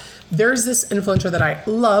 Okay, yeah. There's this influencer that I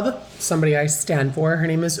love, somebody I stand for. Her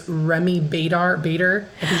name is Remy Bader.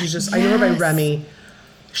 I think she's just, I know her by Remy.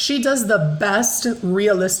 She does the best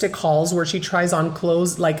realistic hauls where she tries on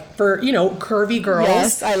clothes like for, you know, curvy girls.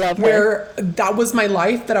 Yes, I love her. Where that was my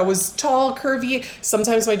life, that I was tall, curvy.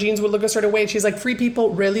 Sometimes my jeans would look a certain way. And she's like, free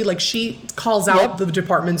people, really? Like, she calls out the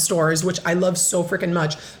department stores, which I love so freaking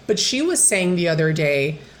much. But she was saying the other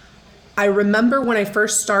day, I remember when I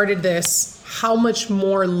first started this, how much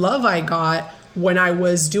more love I got when I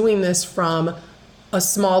was doing this from a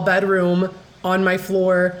small bedroom on my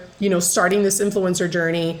floor, you know, starting this influencer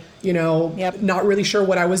journey, you know, not really sure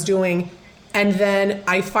what I was doing. And then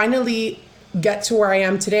I finally get to where I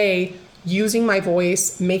am today, using my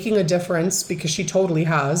voice, making a difference, because she totally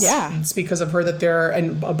has. Yeah. It's because of her that there are,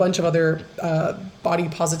 and a bunch of other body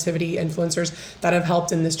positivity influencers that have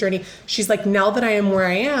helped in this journey. She's like, now that I am where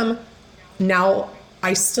I am, now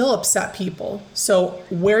I still upset people. So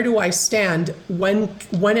where do I stand? When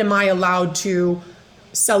am I allowed to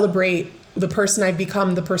celebrate the person I've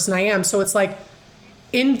become, the person I am? So it's like,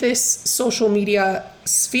 in this social media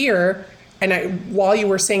sphere, and while you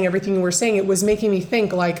were saying everything you were saying, it was making me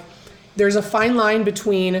think, like, there's a fine line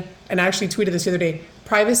between, and I actually tweeted this the other day,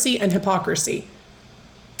 privacy and hypocrisy.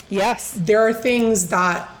 Yes. There are things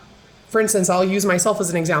that, for instance, I'll use myself as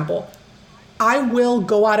an example. I will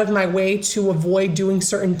go out of my way to avoid doing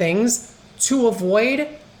certain things, to avoid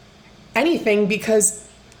anything, because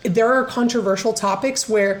there are controversial topics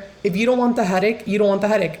where if you don't want the headache, you don't want the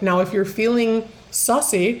headache. Now, if you're feeling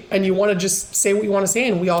sussy and you want to just say what you want to say,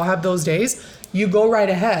 and we all have those days, you go right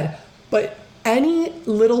ahead. But any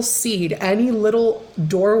little seed, any little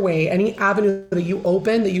doorway, any avenue that you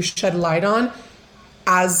open, that you shed light on,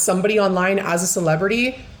 as somebody online, as a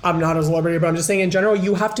celebrity, I'm not a celebrity, but I'm just saying in general,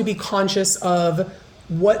 you have to be conscious of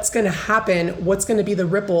what's going to happen, what's going to be the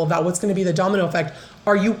ripple of that, what's going to be the domino effect.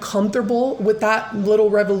 Are you comfortable with that little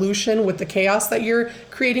revolution, with the chaos that you're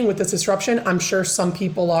creating, with this disruption? I'm sure some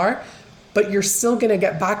people are, but you're still going to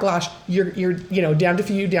get backlash. You're you know, damned if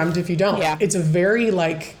you do, damned if you don't. Yeah. It's very,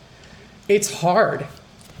 like, it's hard.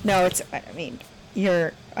 No, I mean,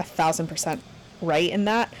 you're 1,000% right in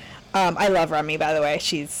that. I love Remy, by the way.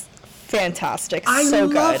 She's fantastic. I so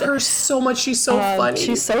love good. her so much. She's so funny.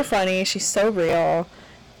 She's so funny. She's so real.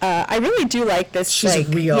 I really do like this. She's like,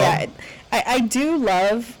 real. Yeah, I do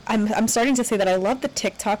love. I'm starting to say that I love the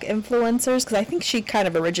TikTok influencers, because I think she kind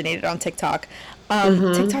of originated on TikTok.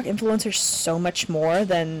 TikTok influencers so much more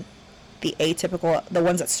than the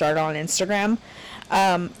ones that started on Instagram.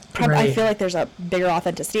 Right. I feel like there's a bigger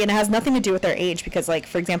authenticity, and it has nothing to do with their age, because, like,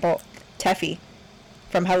 for example, Teffy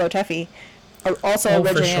from Hello Teffy also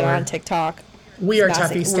originated on TikTok. We are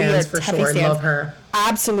Teffy stands for sure. Love her.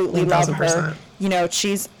 Absolutely love her. You know,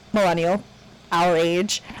 she's millennial, our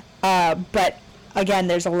age. But again,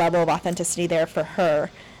 there's a level of authenticity there for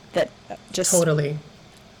her that just totally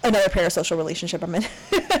another parasocial relationship I'm in.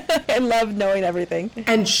 I love knowing everything.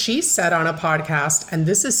 And she said on a podcast, and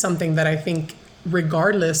this is something that I think,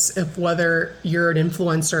 regardless of whether you're an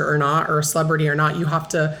influencer or not, or a celebrity or not, you have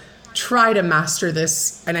to try to master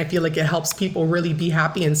this. And I feel like it helps people really be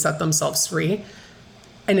happy and set themselves free.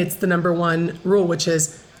 And it's the number one rule, which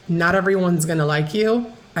is not everyone's going to like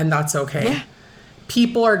you, and that's okay. Yeah.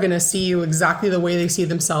 People are going to see you exactly the way they see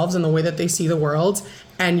themselves and the way that they see the world.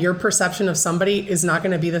 And your perception of somebody is not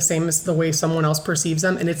going to be the same as the way someone else perceives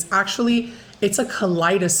them. And it's a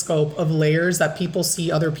kaleidoscope of layers that people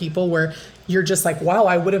see other people, where you're just like, wow,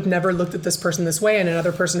 I would have never looked at this person this way. And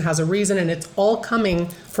another person has a reason. And it's all coming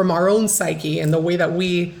from our own psyche and the way that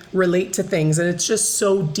we relate to things. And it's just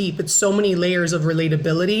so deep. It's so many layers of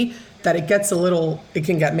relatability that it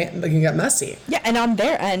can get messy. Yeah. And on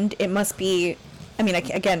their end, it must be, I mean,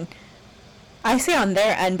 again, I say on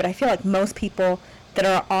their end, but I feel like most people that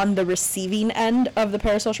are on the receiving end of the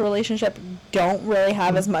parasocial relationship don't really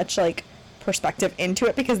have as much, like, perspective into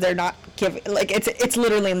it, because they're not giving, like, it's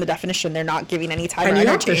literally in the definition, they're not giving any time or energy. And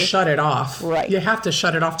you have to shut it off. Right. You have to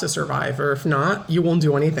shut it off to survive, or if not, you won't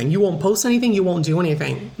do anything. You won't post anything, you won't do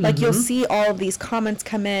anything. Like, you'll see all of these comments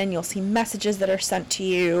come in, you'll see messages that are sent to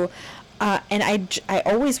you, and I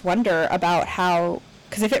always wonder about how,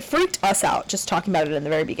 because if it freaked us out just talking about it in the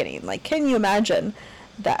very beginning, like, can you imagine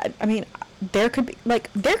that? I mean, there could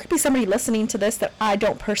be somebody listening to this that I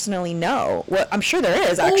don't personally know. Well, I'm sure there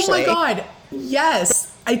is, actually. Oh my God.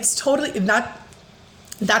 Yes. It's totally, that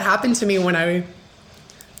happened to me when I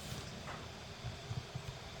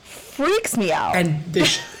freaks me out. And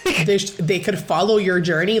they could follow your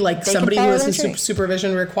journey. Like somebody who is in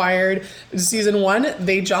supervision required season 1,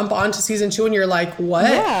 they jump on to season 2 and you're like, what?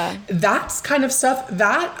 Yeah. That's kind of stuff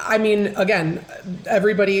that, I mean, again,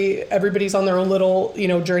 everybody's on their own little,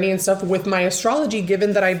 journey and stuff. With my astrology,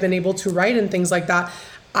 given that I've been able to write and things like that,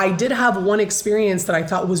 I did have one experience that I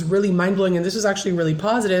thought was really mind-blowing, and this was actually really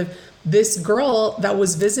positive. This girl that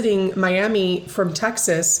was visiting Miami from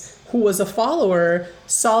Texas, who was a follower,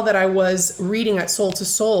 saw that I was reading at Soul to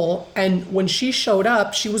Soul. And when she showed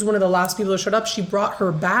up, she was one of the last people that showed up. She brought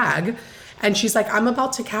her bag and she's like, I'm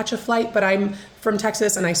about to catch a flight, but I'm from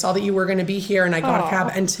Texas and I saw that you were going to be here and I got a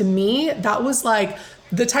cab. And to me, that was like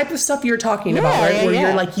the type of stuff you're talking about, right? Where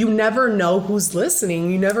you're like, you never know who's listening.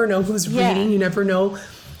 You never know who's reading. You never know.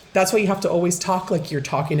 That's why you have to always talk like you're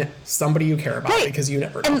talking to somebody you care about, because you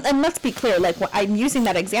never know. And let's be clear, like I'm using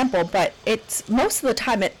that example, but it's most of the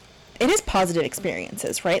time it is positive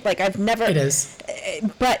experiences, right? Like I've never... It is.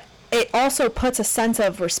 But it also puts a sense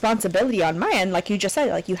of responsibility on my end. Like you just said,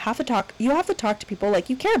 like you have to talk to people like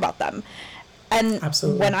you care about them. And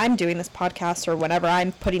absolutely, when I'm doing this podcast or whenever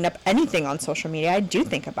I'm putting up anything on social media, I do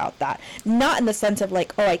think about that. Not in the sense of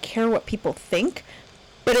like, oh, I care what people think.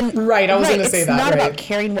 But I was going to say that. It's not about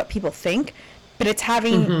caring what people think, but it's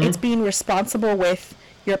having, it's being responsible with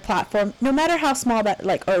your platform, no matter how small that,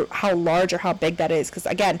 like, or how large or how big that is. Because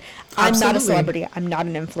again, I'm not a celebrity, I'm not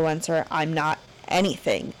an influencer, I'm not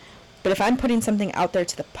anything. But if I'm putting something out there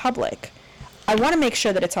to the public, I want to make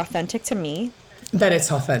sure that it's authentic to me. That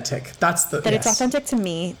it's authentic. It's authentic to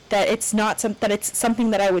me. That it's not that it's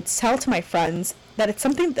something that I would tell to my friends. That it's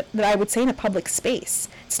something that I would say in a public space.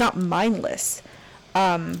 It's not mindless.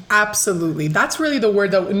 Absolutely. That's really the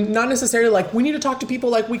word, that not necessarily like we need to talk to people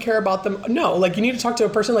like we care about them. No, like you need to talk to a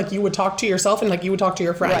person like you would talk to yourself and like you would talk to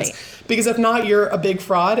your friends. Right. Because if not, you're a big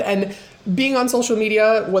fraud. And being on social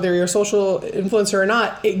media, whether you're a social influencer or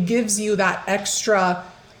not, it gives you that extra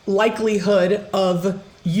likelihood of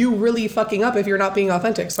you really fucking up if you're not being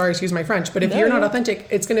authentic. Sorry, excuse my French. But if you're not authentic,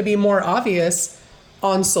 it's going to be more obvious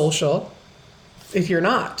on social if you're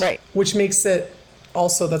not. Right. Which makes it...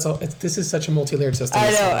 Also, this is such a multi-layered system.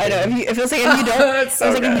 I know. It feels like if you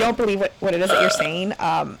don't, if you don't believe what it is that you're saying,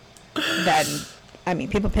 then I mean,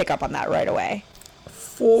 people pick up on that right away.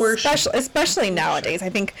 Especially nowadays. I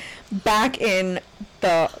think back in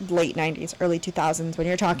the late 90s, early 2000s, when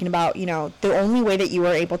you're talking about, the only way that you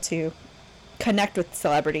were able to connect with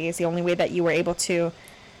celebrities, the only way that you were able to,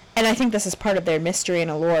 and I think this is part of their mystery and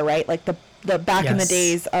allure, right? Like the back in the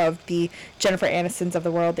days of the Jennifer Anistons of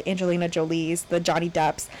the world, the Angelina Jolies, the Johnny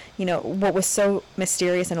Depps, what was so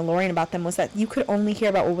mysterious and alluring about them was that you could only hear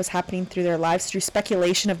about what was happening through their lives through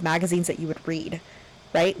speculation of magazines that you would read,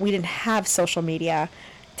 right? We didn't have social media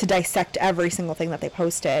to dissect every single thing that they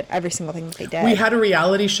posted, every single thing that they did. We had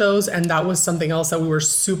reality shows, and that was something else that we were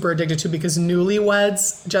super addicted to, because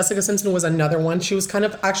Newlyweds, Jessica Simpson was another one. She was kind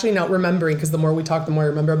of, actually not remembering, because the more we talk, the more I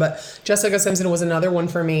remember, but Jessica Simpson was another one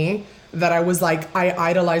for me that I was like, I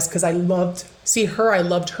idolized, because I loved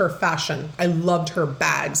her fashion. I loved her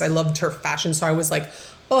bags. I loved her fashion. So I was like,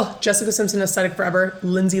 oh, Jessica Simpson aesthetic forever,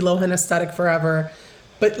 Lindsay Lohan aesthetic forever.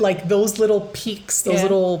 But like those little peaks, those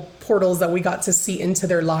little portals that we got to see into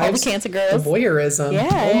their lives. All the Cancer Girls. The voyeurism. Yeah,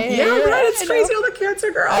 right. It's crazy, all the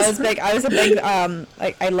Cancer Girls. I was a big,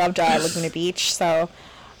 I loved Laguna Beach. So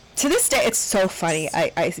to this day, it's so funny.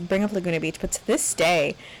 I bring up Laguna Beach, but to this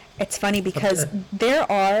day, it's funny because there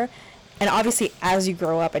are, and obviously as you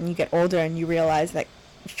grow up and you get older and you realize that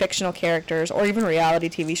fictional characters or even reality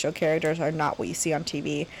TV show characters are not what you see on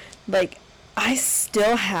TV. Like, I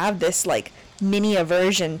still have this like mini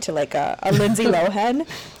aversion to like a Lindsay Lohan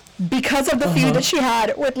because of the feud that she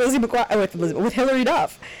had with with Hilary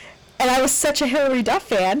Duff. And I was such a Hilary Duff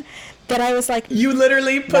fan that I was like, you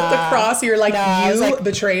literally put the cross, you're like,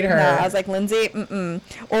 betrayed her. I was like, Lindsay,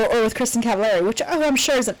 or with Kristen Cavallari, which I'm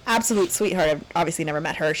sure is an absolute sweetheart. I've obviously never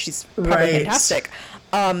met her. She's probably fantastic.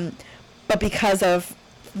 But because of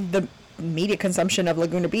the media consumption of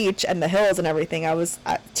Laguna Beach and the hills and everything, I was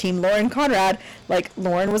team Lauren Conrad. Like,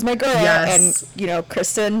 Lauren was my girl, and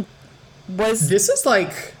Kristen was. This is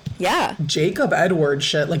like Jacob Edward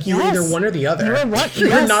shit. Like, you were either one or the other.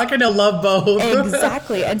 You're not gonna love both.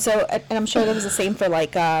 Exactly. And so, and I'm sure that was the same for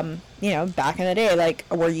like back in the day. Like,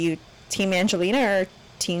 were you team Angelina or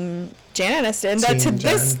team Jan Aniston? That to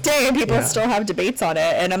this day people still have debates on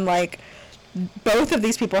it, and I'm like, both of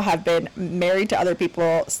these people have been married to other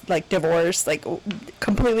people, like divorced, like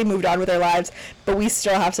completely moved on with their lives, but we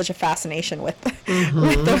still have such a fascination with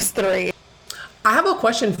with those three. I have a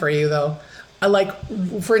question for you though. Like,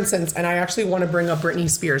 for instance, and I actually want to bring up Britney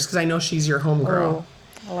Spears because I know she's your homegirl.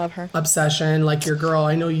 I love her. obsession. Like your girl,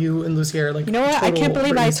 I know you and Lucy are like. You know what? I can't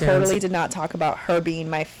believe I totally did. did not talk about her being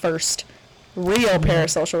my first real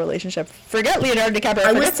parasocial relationship. Forget Leonardo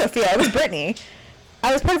DiCaprio. Forget Sophia. It was Britney.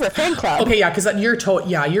 I was part of her fan club. Okay, yeah, because you're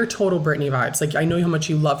total Britney vibes. Like I know how much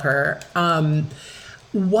you love her.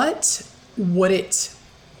 What would it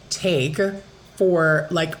take for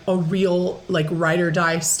like a real like ride or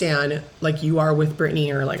die stan like you are with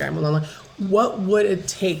Britney or like I'm alone? What would it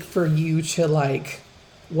take for you to like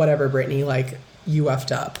whatever Britney like you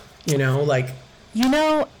effed up? You know, like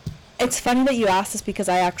It's funny that you asked this because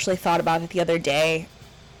I actually thought about it the other day.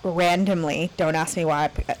 Randomly, don't ask me why.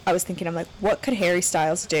 I was thinking, I'm like, what could Harry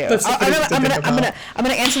Styles do? I'm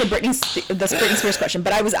gonna answer this Britney Spears question,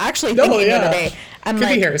 but I was actually thinking the other day. Could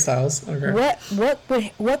be Harry Styles. Okay.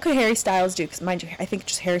 What could Harry Styles do? Because mind you, I think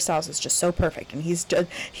just Harry Styles is just so perfect, and he's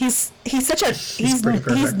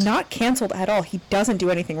not canceled at all. He doesn't do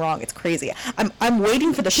anything wrong. It's crazy. I'm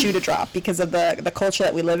waiting for the shoe to drop because of the culture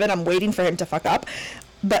that we live in. I'm waiting for him to fuck up,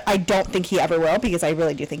 but I don't think he ever will because I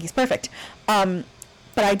really do think he's perfect.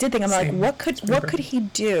 But I did think, I'm like, what could he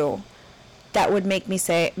do that would make me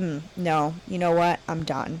say, no, you know what, I'm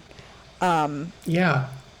done. Yeah.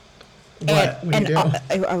 What would you do?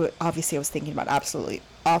 I obviously I was thinking about absolutely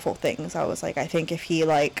awful things. I was like, I think if he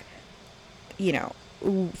like,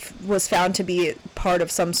 was found to be part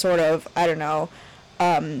of some sort of, I don't know,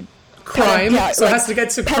 crime. So it has to get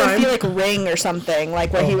to crime. Pedophilic ring or something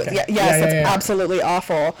like where that's absolutely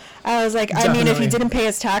awful. I was like, Definitely. I mean, if he didn't pay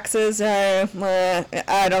his taxes, I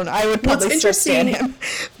don't know. I would probably still stand him.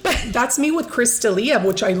 That's me with Chris D'Elia,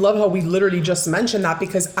 which I love how we literally just mentioned that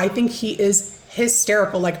because I think he is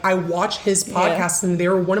hysterical. Like I watch his podcasts and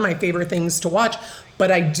they're one of my favorite things to watch,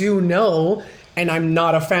 but I do know, and I'm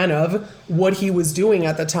not a fan of what he was doing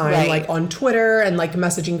at the time, like on Twitter and like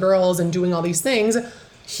messaging girls and doing all these things.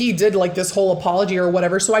 He did like this whole apology or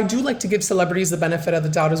whatever. So I do like to give celebrities the benefit of the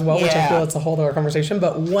doubt as well, which I feel it's a whole other conversation.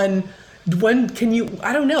 But when can you,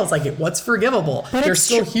 I don't know. It's like, what's forgivable? But they're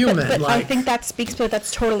still human. But I think that's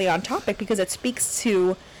totally on topic because it speaks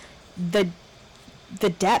to the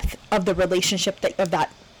depth of the relationship of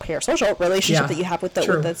that parasocial relationship that you have with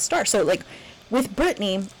the star. So like with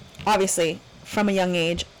Britney, obviously from a young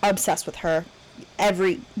age, obsessed with her.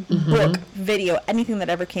 Every book, video, anything that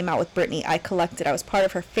ever came out with Britney, I collected. I was part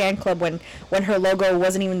of her fan club when her logo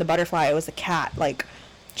wasn't even the butterfly; it was the cat. Like,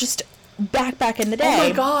 just back in the day. Oh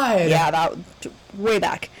my god! Yeah, that way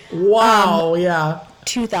back. Wow. Yeah.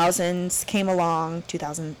 2000s came along.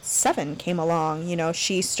 2007 came along.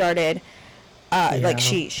 She started, like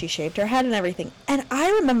she shaved her head and everything. And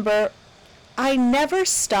I remember, I never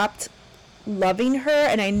stopped loving her,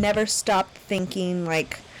 and I never stopped thinking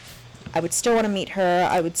like. I would still want to meet her.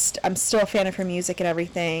 I'm still a fan of her music and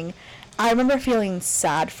everything. I remember feeling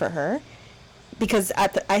sad for her because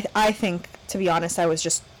I think, to be honest, I was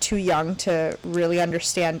just too young to really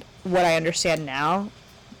understand what I understand now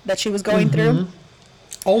that she was going through.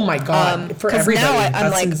 Oh my God. For everybody. Now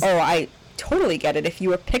I'm like, I totally get it. If you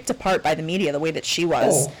were picked apart by the media the way that she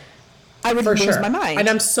was, I would lose my mind. And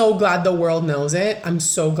I'm so glad the world knows it. I'm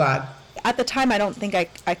so glad. At the time, I don't think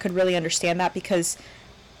I could really understand that because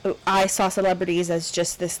I saw celebrities as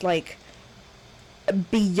just this like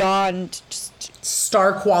beyond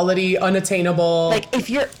star quality, unattainable. Like if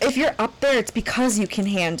you're up there, it's because you can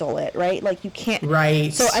handle it, right? Like you can't.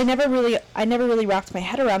 Right. So I never really wrapped my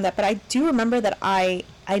head around that, but I do remember that I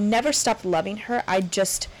never stopped loving her. I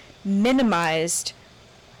just minimized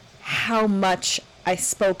how much I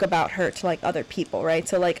spoke about her to like other people, right?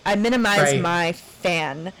 So like I minimized my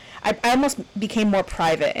fan. I almost became more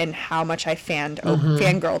private in how much I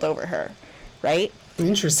fangirled over her, right?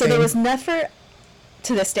 Interesting. So there was never,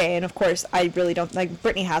 to this day, and of course I really don't, like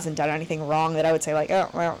Britney hasn't done anything wrong that I would say like,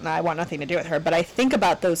 oh, well, no, I want nothing to do with her. But I think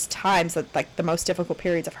about those times that like the most difficult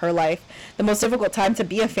periods of her life, the most difficult time to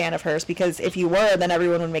be a fan of hers, because if you were, then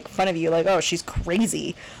everyone would make fun of you like, oh, she's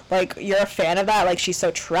crazy. Like you're a fan of that? Like she's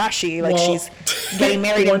so trashy. Like she's getting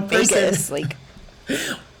married in Vegas. Like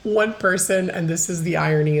one person, and this is the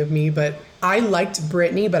irony of me, but I liked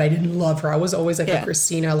Britney, but I didn't love her. I was always like a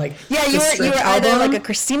Christina, like you were either like a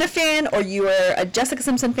Christina fan or you were a Jessica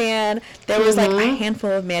Simpson fan. There was like a handful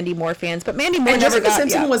of Mandy Moore fans, but Mandy Moore Jessica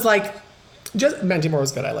Simpson was like, Mandy Moore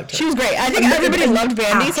was good. I liked her. She was great. I think everybody loved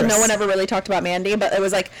Mandy, so no one ever really talked about Mandy. But it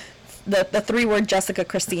was like the three were Jessica,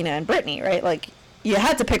 Christina, and Britney, right? Like you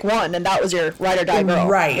had to pick one, and that was your ride or die girl.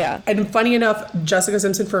 Right. Yeah. And funny enough, Jessica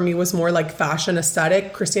Simpson for me was more like fashion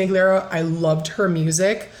aesthetic. Christina Aguilera, I loved her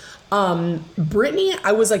music. Britney,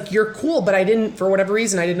 I was like, you're cool, but I didn't, for whatever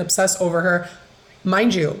reason, I didn't obsess over her.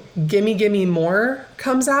 Mind you, Gimme Gimme More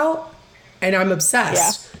comes out, and I'm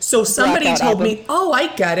obsessed. Yeah. So somebody Blackout told album. me, oh, I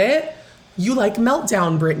get it. You like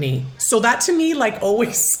Meltdown, Brittany. So that to me, like,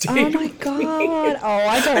 always stayed. Oh my with God. me. Oh,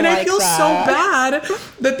 I don't And like I feel that. so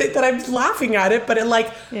bad that I'm laughing at it, but it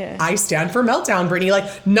like, Yeah. I stand for Meltdown, Brittany.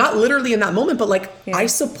 Like, not literally in that moment, but like, Yeah. I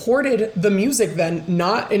supported the music then,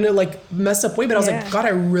 not in a like messed up way, but I was Yeah. like, God, I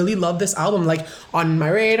really love this album. Like, on my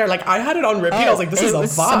radar, like, I had it on repeat. I was like, this is a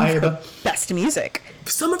Some of vibe. her best music.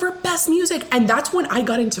 Some of her best music. And that's when I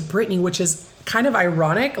got into Britney, which is kind of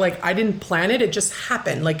ironic. Like, I didn't plan it. It just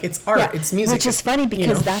happened. Like, it's art. It's music. Which is funny because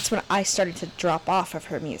you know. that's when I started to drop off of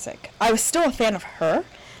her music. I was still a fan of her.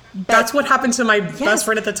 But That's what happened to my yes, best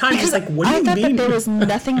friend at the time. She's because like, what do I you thought mean? that there was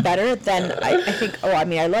nothing better than, I think,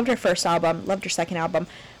 I loved her first album, loved her second album.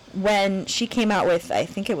 When she came out with, I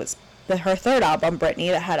think it was her third album, Britney,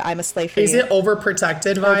 that had I'm a Slave for Is You. it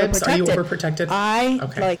overprotected vibes? Are you Overprotected.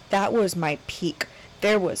 overprotected? Like, that was my peak.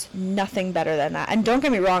 There was nothing better than that. And don't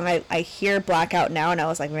get me wrong, I hear Blackout now, and I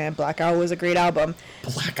was like, man, Blackout was a great album.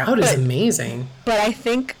 Blackout is amazing. But I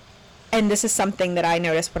think, and this is something that I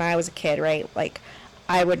noticed when I was a kid, right? Like,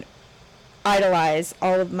 I would idolize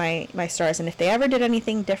all of my stars, and if they ever did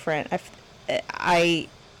anything different, I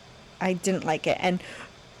didn't like it. And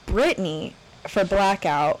Britney, for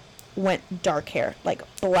Blackout, went dark hair, like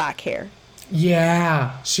black hair.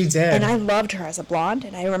 Yeah, she did. And I loved her as a blonde,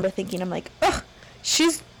 and I remember thinking, I'm like, ugh,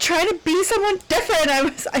 she's trying to be someone different. I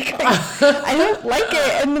was like, I don't like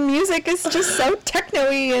it, and the music is just so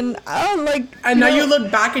techno-y, and and now you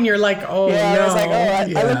look back and you're like, oh yeah, no. I was like, I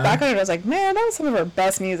look Yeah. back on it, I was like, man, that was some of her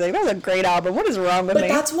best music. That was a great album. What is wrong with But me?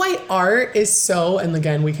 that's why art is so, and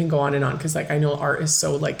again, we can go on and on because, like, I know art is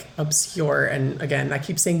so, like, obscure. And again, I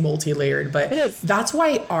keep saying multi-layered, but It is. that's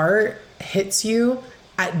why art hits you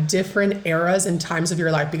at different eras and times of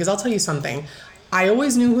your life. Because I'll tell you something. I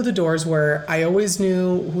always knew who the Doors were. I always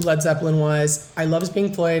knew who Led Zeppelin was. I loved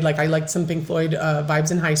Pink Floyd. Like, I liked some Pink Floyd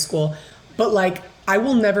vibes in high school. But, like, I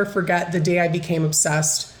will never forget the day I became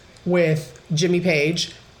obsessed with Jimmy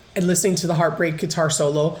Page and listening to the Heartbreak guitar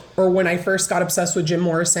solo, or when I first got obsessed with Jim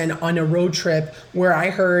Morrison on a road trip where I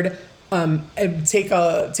heard take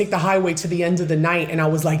the highway to the end of the night, and I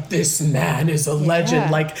was like, this man is a legend. Yeah.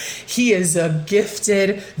 Like, he is a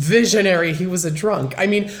gifted visionary. He was a drunk. I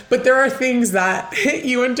mean, but there are things that hit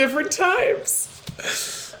you in different times.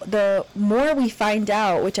 The more we find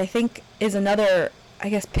out, which I think is another, I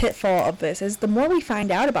guess, pitfall of this, is the more we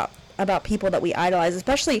find out about people that we idolize,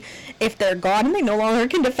 especially if they're gone and they no longer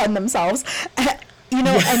can defend themselves. You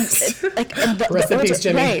know, Yes. and like and Rest in peace,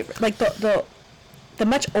 Jimmy. right, like the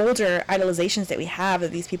much older idolizations that we have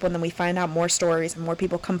of these people, and then we find out more stories and more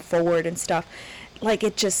people come forward and stuff. Like,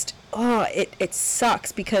 it just, it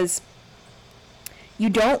sucks because you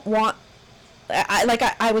don't want.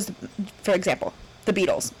 I was, for example, the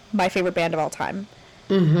Beatles, my favorite band of all time.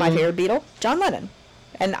 Mm-hmm. My favorite Beatle, John Lennon.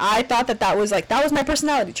 And I thought that was my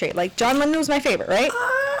personality trait. Like, John Lennon was my favorite, right?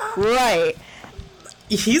 Right.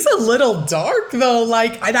 He's a little dark though.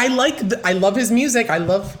 Like, and I love his music. I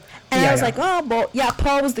was like, oh, well, yeah,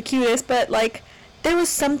 Paul was the cutest, but, like, there was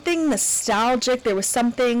something nostalgic. There was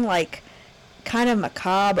something, like, kind of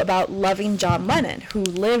macabre about loving John Lennon, who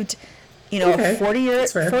lived, you know, Okay, a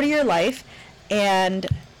 40-year life, and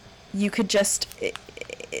you could just,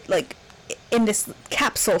 like, in this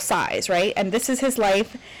capsule size, right? And this is his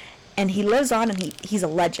life, and he lives on, and he's a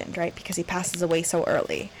legend, right? Because he passes away so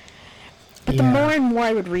early. But the more and more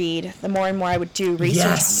I would read, the more and more I would do research on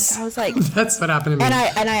this, I was like, that's what happened to me.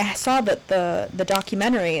 and I saw that the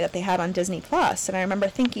documentary that they had on Disney Plus, and I remember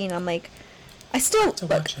thinking, I'm like, I still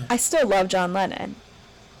love John Lennon,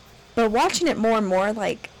 but watching it more and more,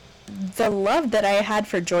 like, the love that I had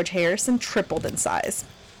for George Harrison tripled in size.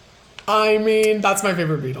 I mean, that's my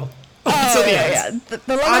favorite Beatle. Oh, yeah. The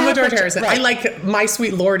love I I'm a have George for- Harrison. right. I like My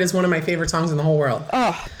Sweet Lord is one of my favorite songs in the whole world.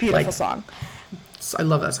 Oh, beautiful like- song. I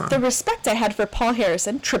love that song. The respect I had for Paul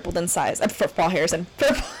Harrison tripled in size. For Paul Harrison.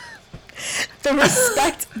 The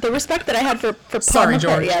respect that I had for Paul Sorry, McCartney.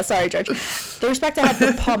 George. Yeah, sorry, George. The respect I had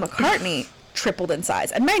for Paul McCartney tripled in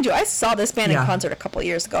size. And mind you, I saw this band in concert a couple of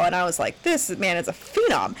years ago, and I was like, this man is a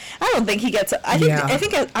phenom. I don't think he gets. I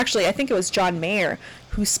think it was John Mayer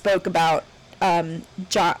who spoke about John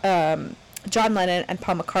Lennon and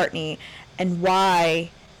Paul McCartney and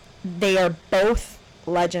why they are both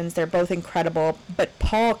legends. They're both incredible, but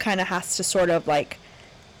Paul kind of has to sort of, like,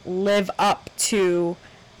 live up to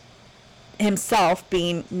himself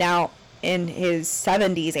being now in his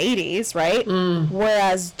 70s, 80s, right?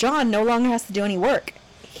 Whereas John no longer has to do any work.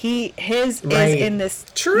 His is in this.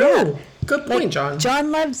 True. Yeah. Good point, Like, John.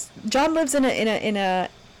 John lives in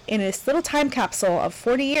this little time capsule of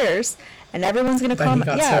 40 years, and everyone's gonna call him.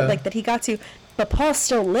 That he got to. Like, that he got to. But Paul's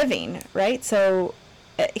still living, right? So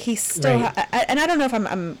He's still, Right. and I don't know if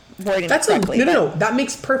I'm wording That's it correctly. no. That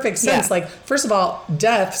makes perfect sense. Yeah. Like, first of all,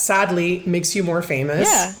 death sadly makes you more famous.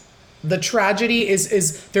 Yeah. The tragedy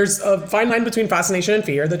is there's a fine line between fascination and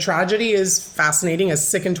fear. The tragedy is fascinating, as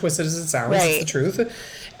sick and twisted as it sounds. Right. It's the truth.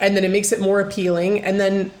 And then it makes it more appealing. And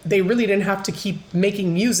then they really didn't have to keep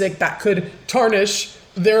making music that could tarnish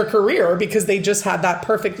their career because they just had that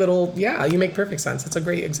perfect little, yeah, you make perfect sense. It's a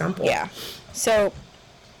great example. Yeah. So,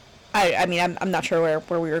 I mean, I'm not sure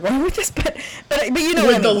where we were going with this, but you know With what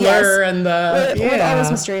I mean. the lure and the, with all yeah. this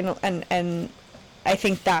mystery and I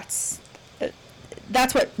think that's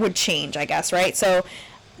what would change, I guess, right? So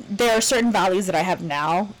there are certain values that I have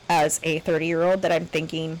now as a 30-year-old that I'm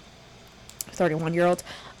thinking, 31-year-old,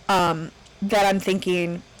 that I'm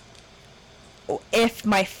thinking, if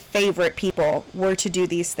my favorite people were to do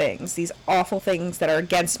these things, these awful things that are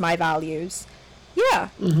against my values, yeah,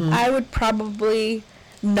 I would probably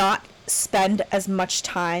not spend as much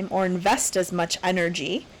time or invest as much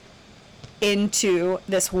energy into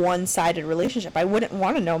this one-sided relationship. I wouldn't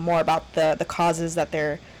want to know more about the causes that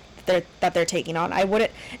they're taking on.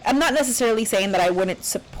 I'm not necessarily saying that I wouldn't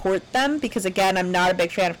support them, because again, I'm not a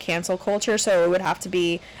big fan of cancel culture, so it would have to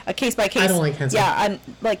be a case by case. I don't like cancel. Yeah,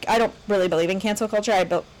 I don't really believe in cancel culture.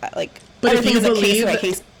 But everything if you is a case by believe,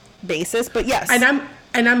 case basis. But yes,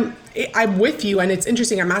 I'm with you, and it's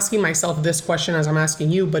interesting. I'm asking myself this question as I'm asking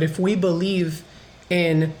you. But if we believe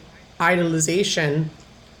in idolization,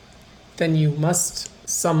 then you must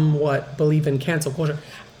somewhat believe in cancel culture.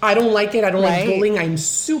 I don't like it. I don't like Right. bullying.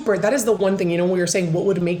 That is the one thing, we were saying, what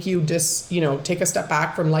would make you take a step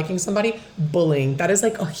back from liking somebody? Bullying. That is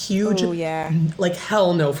like a huge, Oh, yeah. like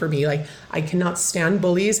hell no for me. Like, I cannot stand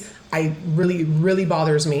bullies. Really, really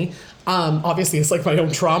bothers me. Obviously it's like my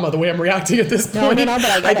own trauma, the way I'm reacting at this No, point. no, but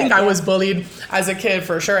I get think it, I yeah. was bullied as a kid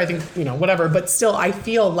for sure. I think, whatever, but still I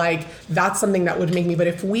feel like that's something that would make me, but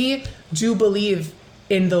if we do believe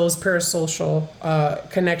in those parasocial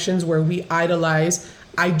connections where we idolize,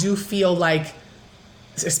 I do feel like,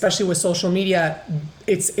 especially with social media,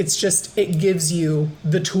 it gives you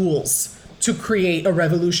the tools to create a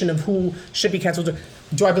revolution of who should be canceled.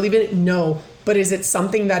 Do I believe in it? No. But is it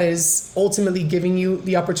something that is ultimately giving you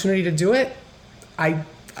the opportunity to do it? I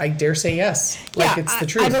dare say yes. Like, it's the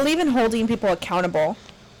truth. I believe in holding people accountable.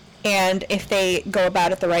 And if they go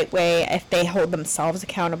about it the right way, if they hold themselves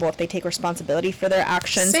accountable, if they take responsibility for their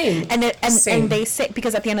actions, Same. and they say,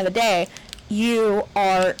 because at the end of the day, you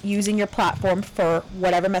are using your platform for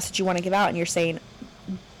whatever message you want to give out, and you're saying,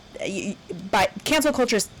 but cancel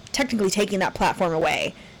culture is technically taking that platform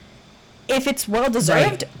away. If it's well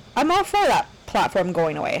deserved, Right. I'm all for that platform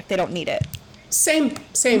going away if they don't need it. Same.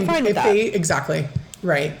 I'm fine with that. Exactly.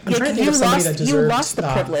 Right. I'm trying to think You of somebody that you deserves lost the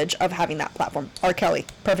that. privilege of having that platform. R. Kelly,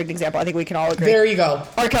 perfect example. I think we can all agree. There you go.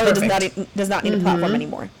 R. Kelly Perfect. does not need a platform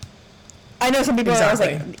anymore. I know some people are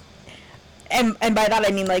Exactly. like, and by that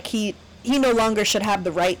I mean like he no longer should have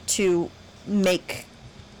the right to make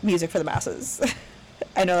music for the masses.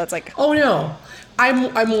 I know that's like, Oh no,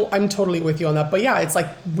 I'm totally with you on that. But yeah, it's like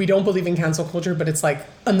we don't believe in cancel culture, but it's like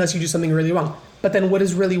unless you do something really wrong. But then what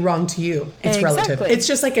is really wrong to you? It's relative. Exactly. It's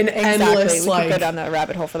just like an endless we like could go down the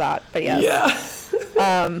rabbit hole for that. But yes.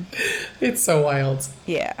 yeah. It's so wild.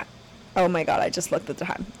 Yeah. Oh my God, I just looked at the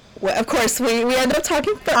time. Well, of course, we end up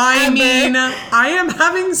talking forever. I mean, I am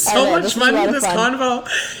having so I know, much this is a fun lot with of this fun.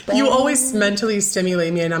 convo. You always mentally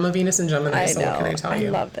stimulate me, and I'm a Venus and Gemini, I so know. what can I tell you?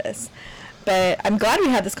 I love this. But I'm glad we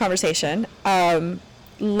had this conversation. Lot of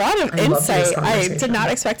I love this insight. I conversation. did not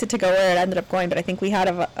expect it to go where it ended up going, but I think we had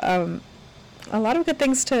a lot of good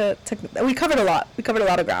things to we covered a lot. We covered a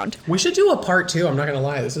lot of ground. We should do a part 2. I'm not gonna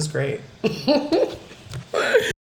lie, this is great.